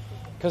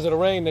 Because of the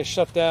rain, they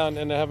shut down,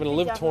 and they're having a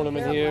live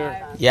tournament here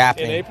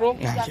Yapping. in April.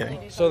 No, I'm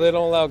kidding. So they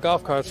don't allow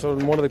golf carts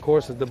on one of the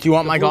courses. Do you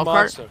want my golf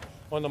cart?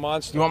 On the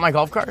Monster. You want my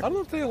golf cart? I don't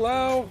know if they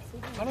allow.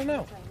 I don't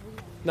know.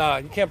 Nah,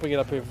 you can't bring it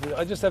up here.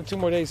 I just have 2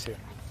 more days here.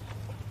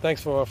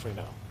 Thanks for offering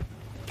now.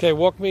 Okay,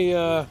 walk me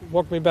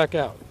back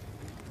out.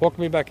 Walk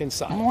me back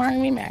inside. Walk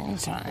me back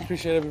inside.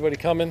 Appreciate everybody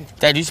coming.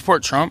 Dad, do you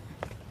support Trump?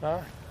 Huh?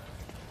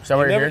 Is that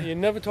why you're here? You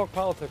never talk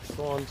politics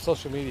on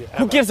social media.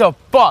 Who ever. gives a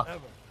fuck? Ever.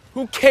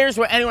 Who cares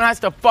what anyone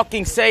has to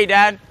fucking say,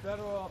 Dad?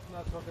 Better off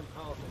not talking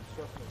politics.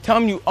 Trust me. Tell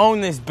him you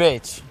own this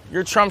bitch.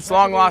 You're Trump's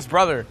long lost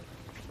brother.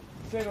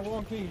 You say the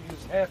wrong thing, you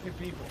lose half your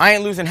people. I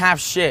ain't losing half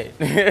shit.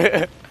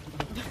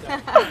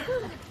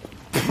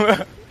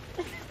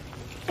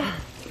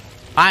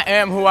 I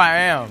am who I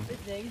am.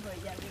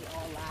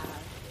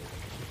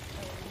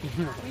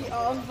 We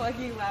all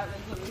fucking laugh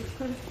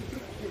at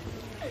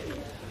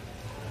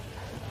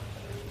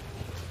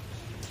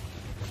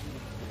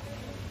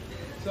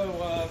So,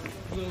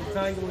 a little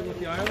tangling with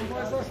the Island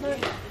Boys last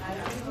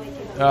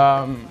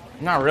night?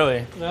 Not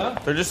really. No?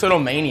 They're just little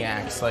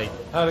maniacs. Like,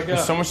 How'd it go?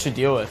 there's so much to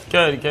deal with.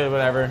 Good,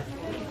 whatever.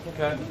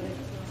 Okay.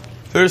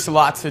 There's a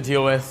lot to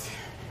deal with.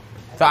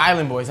 The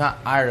Island Boys, not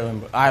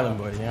Island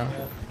Boys, you know?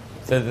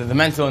 The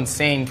mental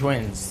insane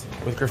twins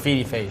with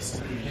graffiti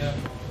face. Yeah.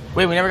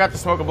 Wait, we never got to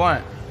smoke a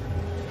blunt.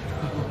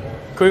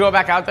 Can we go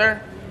back out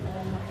there?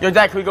 Yo,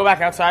 Dad, can we go back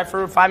outside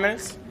for 5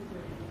 minutes?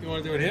 You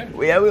want to do it here?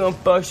 Yeah, we gonna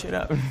fuck shit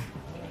up.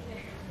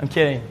 I'm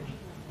kidding.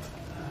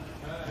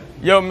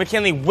 Yo,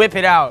 McKinley, whip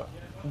it out.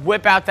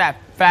 Whip out that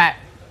fat.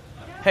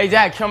 Hey,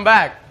 Dad, come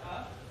back.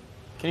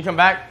 Can you come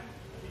back?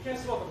 You can't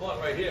smoke a blunt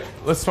right here.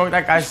 Let's smoke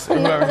that guy's.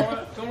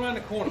 Whoever. Come around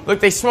the corner. Look,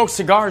 they smoke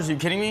cigars. Are you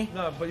kidding me?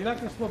 No, but you're not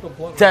going to smoke a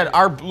blunt. Dad,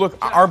 our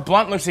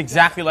blunt looks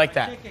exactly like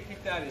that. Can't get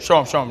kicked out of here.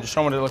 Show him. Just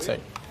show him what it looks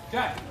like.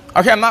 Jack,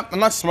 Okay, I'm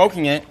not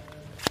smoking it.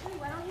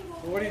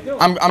 what are you doing?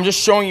 I'm just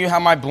showing you how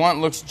my blunt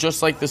looks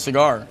just like the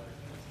cigar.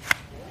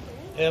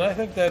 And I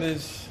think that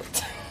is...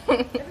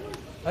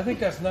 I think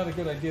that's not a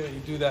good idea that you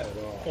do that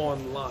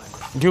online.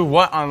 Do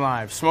what on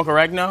live? Smoke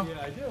oregano?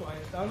 Yeah, I do.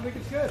 I don't think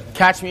it's good.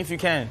 Catch me if you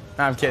can.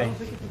 No, I'm I kidding. don't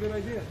think it's a good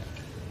idea.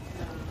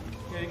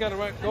 Yeah, you got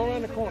to go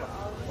around the corner.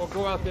 Or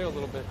go out there a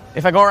little bit.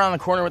 If I go around the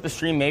corner with the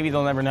stream, maybe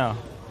they'll never know.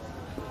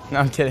 No,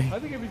 I'm kidding. I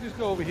think if you just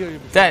go over here, you'll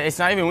be Dad, it's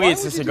not even weed.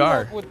 It's a Why would you do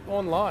cigar. that with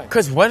online?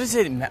 Cause what does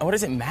it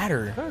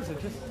matter? Because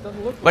it just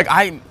doesn't look Like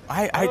I don't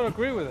I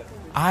agree with it.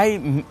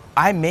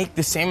 I make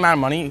the same amount of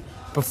money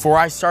before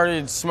I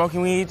started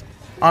smoking weed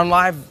on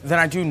live than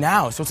I do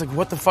now. So it's like,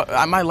 what the fuck?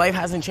 My life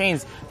hasn't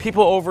changed.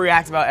 People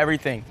overreact about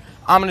everything.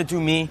 I'm gonna do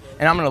me,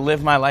 and I'm gonna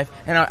live my life.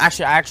 And I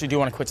actually do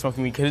want to quit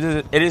smoking weed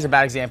because it is a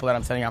bad example that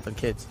I'm setting out for the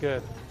kids.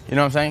 Good. You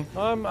know what I'm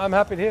saying? I'm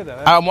happy to hear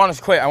that. I want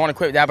to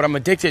quit, Dad, but I'm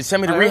addicted.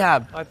 Send me to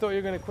rehab. I thought you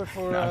were going to quit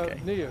for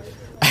New Year's.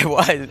 I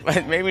was,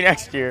 but maybe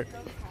next year.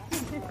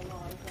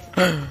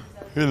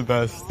 You're the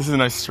best. This is a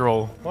nice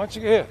stroll. Why don't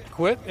you here,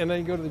 quit, and then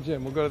you go to the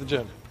gym. We'll go to the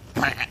gym.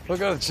 We'll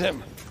go to the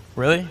gym.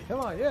 Really?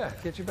 Come on, yeah.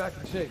 Get you back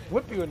in shape.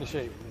 Whip you into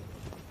shape.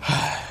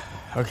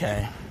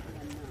 Okay.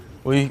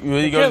 Will you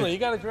go? McKinley, you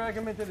got to drag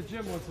him into the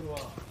gym once in a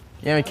while.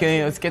 Yeah,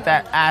 McKinley, let's get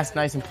that ass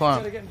nice and You got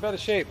plump. to get in better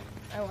shape.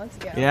 I want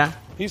to go. Yeah?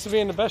 He used to be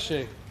in the best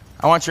shape.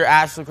 I want your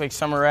ass to look like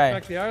Summer In Rae.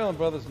 fact, the Island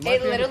Brothers might It be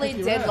able to literally kick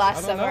your did ass. last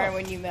I don't summer know.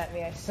 when you met me.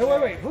 I Hey, swear.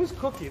 wait. Who's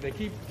Cookie?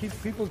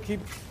 People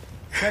keep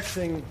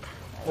texting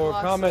or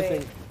Lost commenting.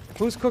 weight.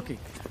 Who's Cookie?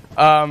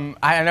 I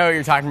know what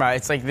you're talking about.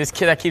 It's like this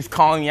kid that keeps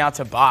calling me out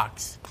to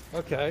box.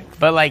 Okay.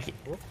 But like,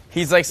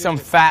 he's like some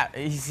fat.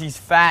 He's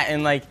fat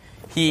and like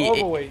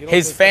Overweight, you don't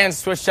his think fans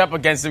switched up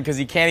against him because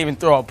he can't even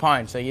throw a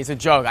punch. Like it's a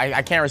joke.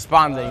 I can't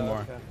respond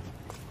anymore. Okay.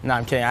 No,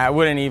 I'm kidding. I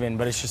wouldn't even.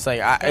 But it's just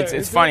like it's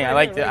It's funny. right I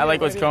like here, I like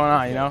right what's here, going right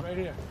on. You here, know, right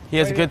here. he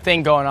has a good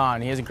thing going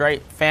on. He has a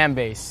great fan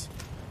base.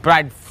 But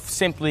I'd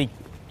simply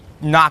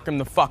knock him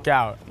the fuck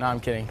out. No, I'm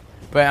kidding.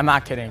 But I'm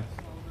not kidding.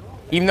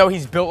 Even though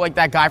he's built like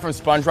that guy from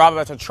SpongeBob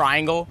that's a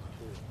triangle,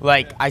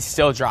 like I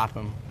still drop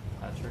him.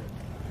 That's true.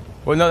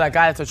 Well, no, that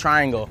guy that's a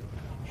triangle.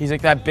 He's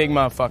like that big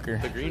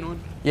motherfucker. The green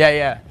one?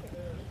 Yeah.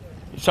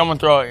 Someone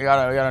throw it. You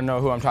gotta know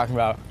who I'm talking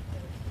about.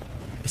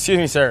 Excuse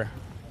me, sir.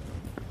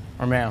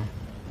 Or ma'am.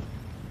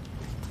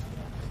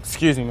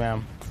 Excuse me,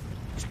 ma'am.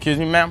 Excuse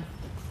me, ma'am.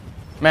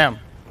 Ma'am.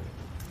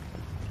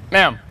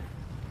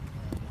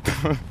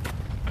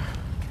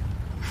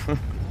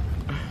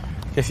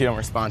 Guess you don't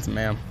respond to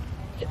ma'am.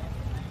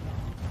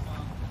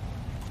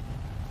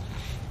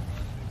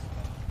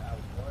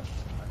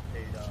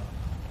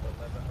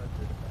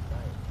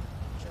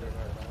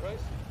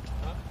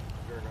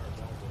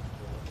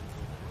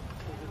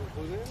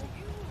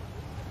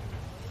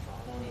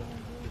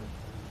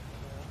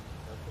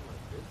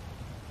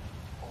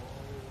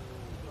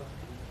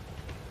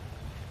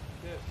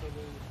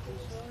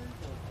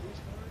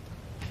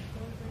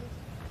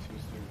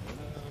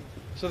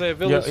 So they have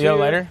villas You have a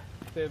here. lighter?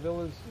 They have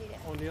villas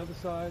on the other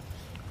side,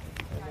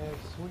 and they have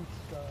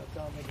suites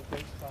down at the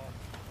base top.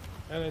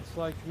 And it's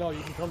like, no,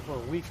 you can come for a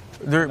week.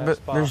 in that But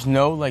spot. there's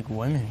no like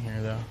women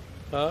here though.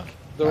 Huh?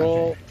 They're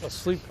all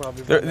asleep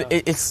probably.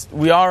 Right now.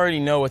 We already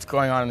know what's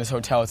going on in this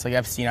hotel. It's like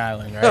Epstein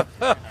Island, right?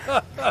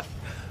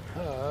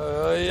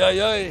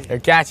 They're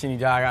catching you,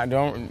 dog. I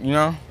don't, you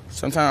know.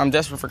 Sometimes I'm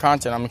desperate for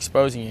content. I'm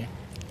exposing you.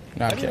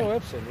 No, How I'm do you know kidding.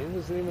 Epstein? He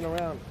wasn't even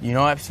around. You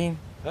know Epstein?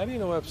 How do you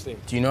know Epstein?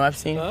 Do you know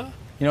Epstein? Huh?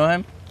 You know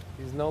him?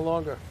 He's no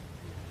longer.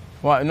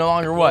 What? No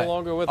longer what? No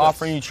longer with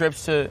Offering us. you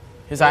trips to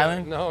his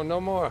island? No, no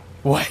more.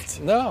 What?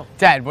 No.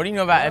 Dad, what do you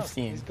know about No,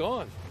 Epstein? He's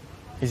gone.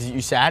 Is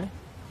you sad?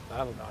 I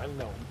don't know. I didn't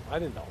know. I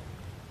didn't know.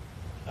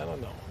 I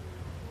don't know.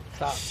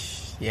 Stop.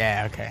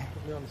 Yeah. Okay.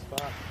 Put me on the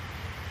spot.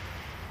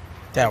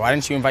 Dad, why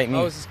didn't you invite me?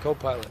 I was his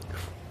co-pilot.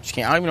 Just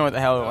can't. I don't even know what the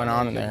hell went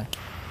on in there.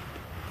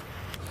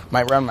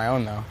 Might run my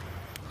own though.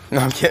 No,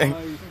 I'm kidding.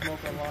 Why you smoke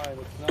online?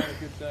 It's not a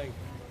good thing.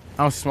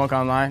 I don't smoke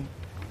online.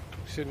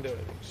 Shouldn't do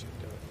it. Shouldn't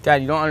do it.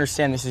 Dad, you don't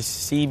understand. This is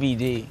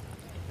CBD.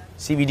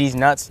 CBD's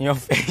nuts in your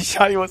face.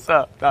 Shawty, what's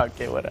up? Oh,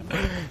 okay, whatever.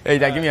 Hey,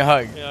 Dad, give me a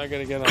hug. Yeah, I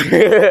gotta get on.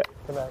 Good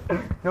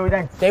night. No,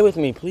 Dad, stay with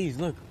me, please.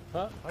 Look,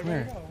 Huh? come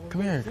here.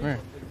 Come here.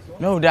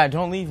 No, Dad,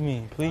 don't leave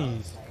me,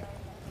 please.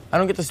 I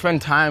don't get to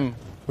spend time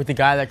with the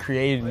guy that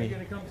created Are you me.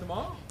 gonna come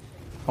tomorrow?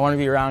 I want to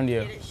be around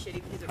you.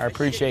 I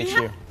appreciate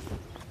you.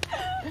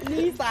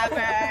 Knee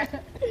slapper.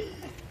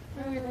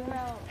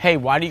 Hey,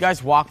 why do you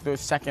guys walk the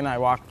second I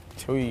walk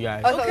to you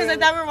guys? Oh, because I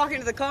thought we were walking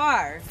to the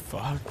car.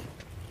 Fuck.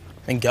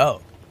 Then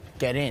go.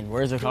 Get in.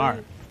 Where's the car?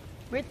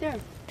 Right there. Do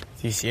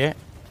you see it?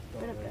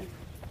 Right up there.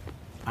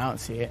 I don't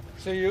see it.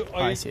 So you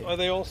I are, see. are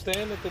they all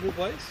staying at the new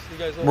place? You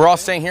guys We're all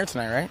staying here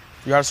tonight, right?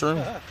 You got us a room?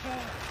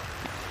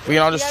 We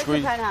can all You just guys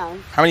squeeze. can penthouse.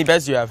 How many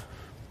beds do you have?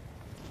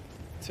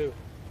 2.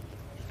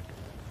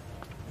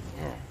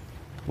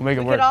 We'll make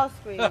it We work. could all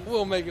squeeze.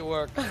 We'll make it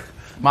work.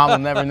 Mom will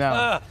never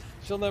know.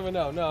 She'll never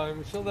know. No, I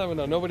mean, she'll never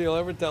know. Nobody will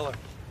ever tell her.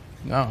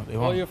 No, they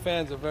All won't. your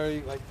fans are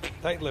very like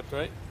tight-lipped,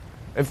 right?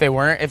 If they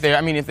weren't, if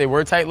they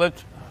were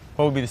tight-lipped,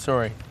 what would be the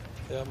story?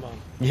 Yeah, mom.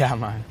 Yeah,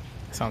 man.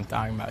 That's what I'm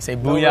talking about. Say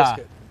Don't booyah. risk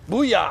it.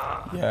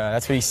 Booyah! Yeah,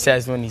 that's what he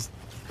says when he's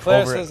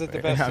Claire over says it the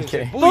best. No, I'm She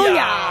kidding. says,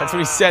 Booyah! That's what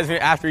he says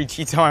after he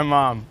cheats on my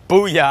mom.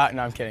 Booyah!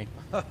 No, I'm kidding.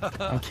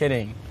 I'm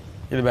kidding.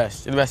 You're the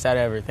best. You're the best dad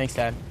ever. Thanks,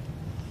 Dad.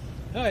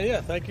 Oh,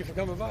 yeah. Thank you for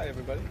coming by,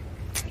 everybody.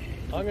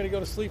 I'm gonna go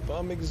to sleep.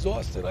 I'm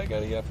exhausted. I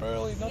gotta get up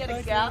early. No,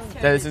 thank you.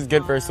 Dad, this is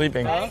good for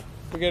sleeping. Huh?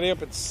 We gotta get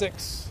up at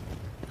 6.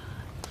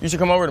 You should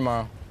come over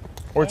tomorrow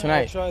or I'll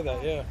tonight. try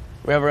that. Yeah.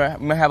 We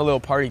might have a little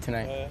party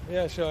tonight.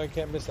 Yeah, sure. I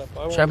can't miss that.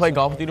 Should I play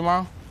golf with you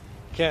tomorrow?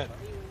 Can't.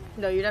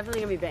 No, you're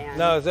definitely gonna be banned.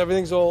 No,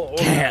 everything's all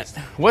organized.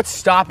 What's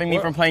stopping me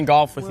from playing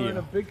golf with We're in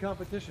a you? big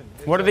competition.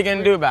 What are they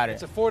gonna do about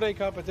It's it? a 4-day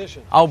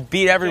competition. I'll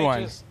beat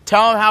everyone. just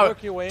Tell them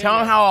work your way in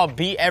how there. I'll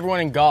beat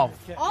everyone in golf.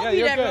 I'll Yeah, beat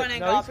you're everyone good. in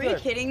No, golf. he's Are you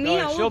good. kidding me?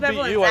 No, I'll she'll whoop beat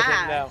everyone's you, I think,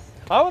 ass.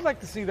 now. I would like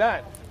to see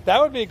that.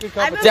 That would be a good I've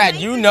been competition.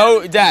 Dad, you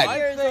know, Dad.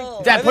 years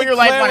old. Dad, I put think your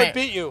life Claire on would it.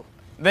 beat you.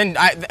 Then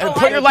I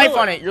put your would life do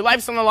on it. it. Your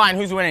life's on the line.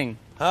 Who's winning?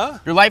 Huh?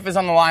 Your life is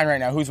on the line right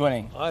now. Who's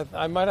winning?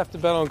 I might have to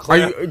bet on Are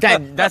Claire. you,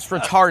 Dad? That's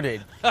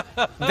retarded.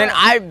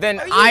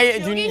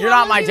 You're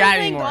not my dad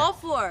anymore.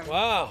 Golf for?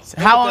 Wow.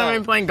 How long have I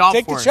been playing golf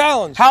Take for? the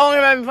challenge. How long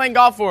have I been playing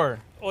golf for?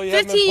 Oh, you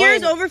haven't been 15 years?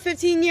 playing it. Over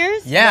 15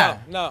 years? Yeah.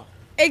 No.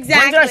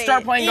 Exactly. When did I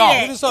start playing golf?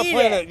 You didn't start Eat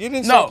playing it. it. You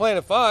didn't No. start playing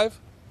at 5.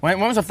 When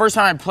was the first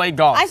time I played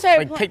golf? I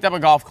started picked up a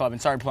golf club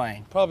and started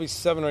playing. Probably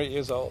 7 or 8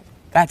 years old.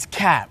 That's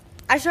cap.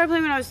 I started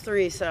playing when I was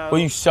 3, so.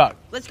 Well, you suck.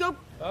 Let's go.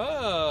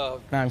 Oh,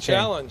 No, I'm kidding.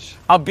 challenge.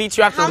 I'll beat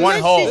you after How one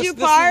much hole. did you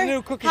This is par? the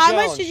new cookie How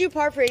challenge. much did you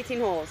par for 18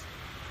 holes?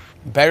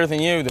 Better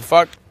than you. The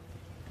fuck?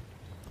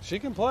 She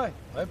can play.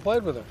 I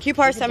played with her. Can you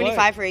par She can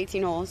 75 for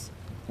 18 holes?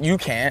 You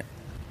can't.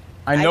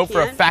 I know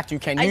for a can't? fact you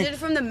can. I You did it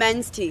from the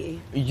men's tee.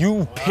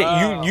 you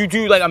you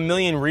do like a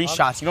million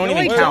reshots. You don't No,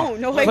 even I count. don't.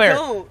 No, I Claire,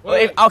 don't.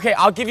 Okay,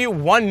 I'll give you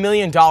 $1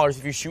 million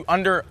if you shoot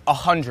under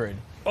 100.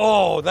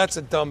 Oh, that's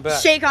a dumb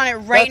bet. Shake on it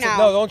right That's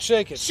now. No, don't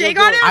shake it. Shake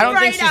She'll on do it I don't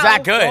right think she's now.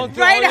 that good. Don't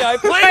do Right it. now. I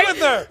played right, with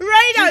her.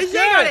 Right now. She's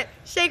Shake good. on it.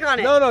 Shake on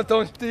it. No,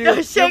 don't.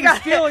 No, shake you'll on be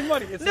it. stealing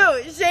money. It's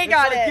No, shake it's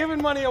on like it.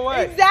 giving money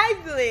away.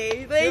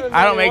 Exactly. Like,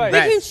 I don't make Away.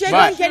 bets. you can shake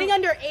but on getting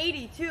under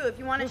 80 too if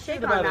you want to shake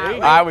shoot about on that.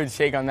 80. I would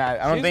shake on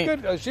that. I don't She's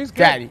think. good. She's good.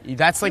 Daddy,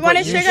 that's like You want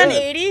what to you shake on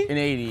should. 80? An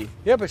 80.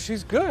 Yeah, but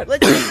she's good.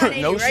 Let's shake on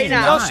 80 No, right she's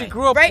now. not. She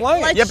grew up Right,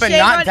 playing. let's Yeah, but shake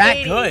not on that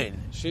 80. good.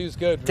 She's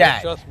good.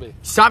 Dad, Trust me.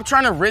 stop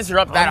trying to rizz her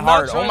up that I'm not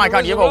hard. Oh trying my to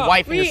God, rizz you her have a up.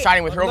 wife and you're Wait,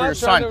 siding with her I'm over not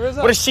your trying son. to rizz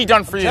What up. has she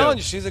done for I'm you? telling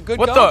you, she's a good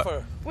What the-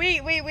 golfer.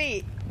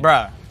 Wait.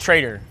 Bruh,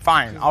 traitor.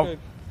 Fine, Good.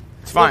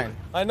 it's fine.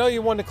 I know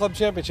you won the club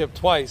championship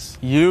twice,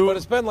 You, but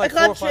it's been A like 4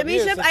 club or 5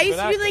 years championship. since I you've used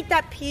to been do like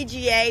that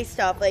PGA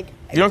stuff. Like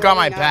you don't got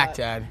my growing back, up.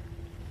 Dad.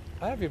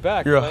 I have your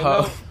back. You're a but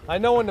hoe. I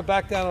know when to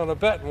back down on a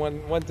bet and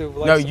when to.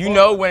 Like, No, you support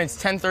know it. when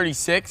it's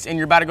 10:36 and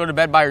you're about to go to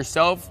bed by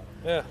yourself.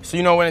 Yeah. So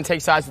you know when to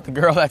take sides with the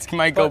girl that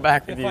might go But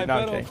back with if you. I No, I'm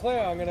bet on kidding.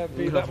 Claire, I'm gonna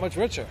be that much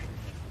richer.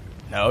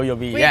 No, you'll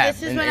be Wait, yeah.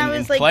 this is in, when in, I was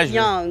in like pleasure.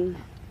 young.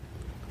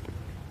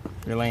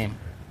 You're lame.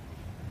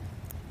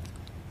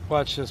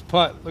 Watch this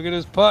putt. Look at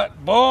his putt.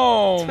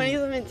 Boom.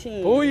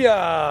 2017.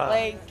 Booyah.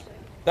 Like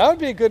That would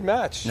be a good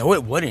match. No,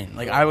 it wouldn't.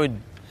 Like I would.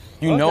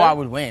 You know Okay. I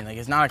would win. Like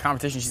it's not a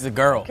competition. She's a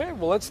girl. Okay,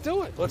 well let's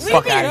do it. Let's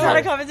Fuck do it. outta it's not here.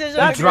 a competition.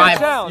 That's You a good drive.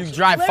 challenge. You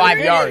drive We're 5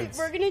 gonna- yards.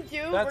 We're gonna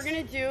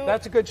do.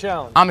 That's a good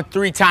challenge. I'm a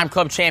 3-time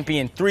club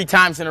champion, 3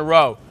 times in a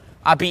row.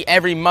 I beat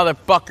every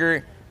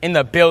motherfucker in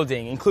the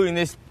building, including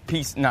this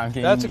piece. No, I'm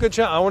kidding. That's a good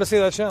challenge. I want to see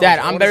that challenge. Dad,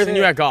 I I'm wanna better see than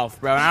you it. at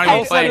golf, bro. And I don't I'll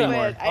even play set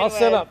anymore. up. I'll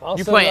set up.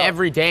 You set play up.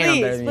 every day, and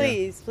I'm better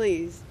Please, than you.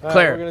 please. All right,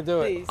 Claire. we're gonna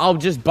do it. Please. I'll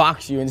just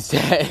box you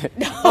instead.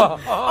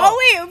 Oh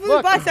wait, if we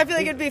Look. box, I feel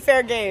like it'd be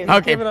fair game.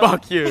 Okay, Giving up.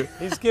 fuck you.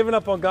 He's giving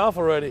up on golf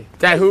already.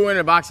 Dad, who win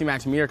a boxing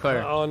match, me or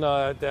Claire? Oh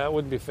no, that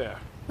wouldn't be fair.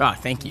 Oh,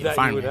 thank you. That you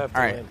Finally. would have to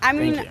All right. win. I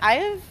mean, Thank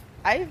you.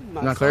 I have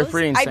muscles. Claire's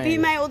pretty I insane. beat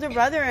my older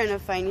brother in a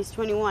fight. And he's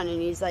 21,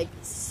 and he's like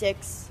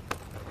 6'3",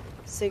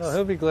 Oh,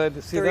 he'll be glad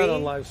to see that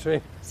on live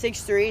stream.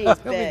 6'3", and he's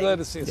He'll be big. glad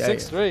to see it. Yeah,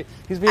 6'3".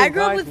 He's being I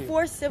grew up kind with to you.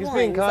 4 He's being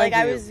siblings. kind Like to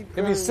I you. was. If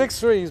grown. he's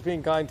 6'3", he's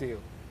being kind to you.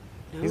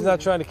 He's not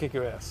trying to kick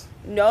your ass.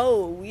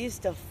 No, we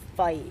used to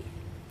fight.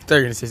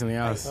 They're gonna say something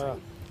else. All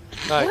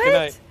right, What? good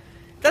night.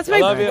 That's I my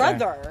love you.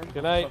 brother.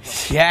 Good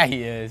night. Yeah,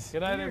 he is.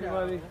 Good night,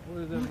 everybody.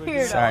 What is everybody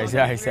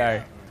Weirdo.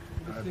 Sorry.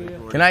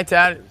 Good night,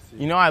 Dad.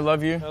 You know I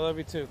love you. I love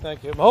you too.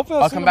 Thank you. Hopefully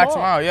I'll see come you back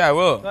tomorrow. Yeah, I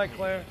will. Good night,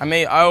 Claire.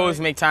 I always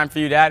make time for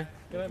you, Dad.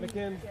 Good night,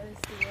 McKin.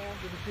 Good to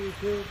see you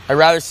too. I'd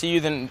rather see you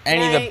than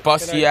any of the Night.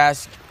 busty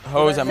ass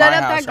hoes at Set my up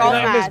house. that right golf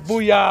now. Good night, match. Miss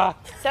Booyah.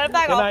 Set up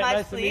that Good golf night. match,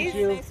 Nice to meet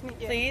please.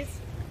 you. Please.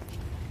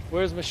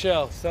 Where's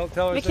Michelle? Tell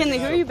her. McKinley,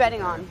 who are you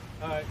betting on?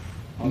 All right.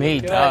 Me,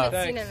 Good duh. night.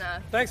 Thanks.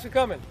 Thanks for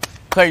coming.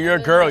 Claire, you're a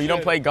girl. You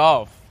don't play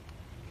golf.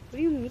 What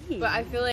do you mean? But I feel like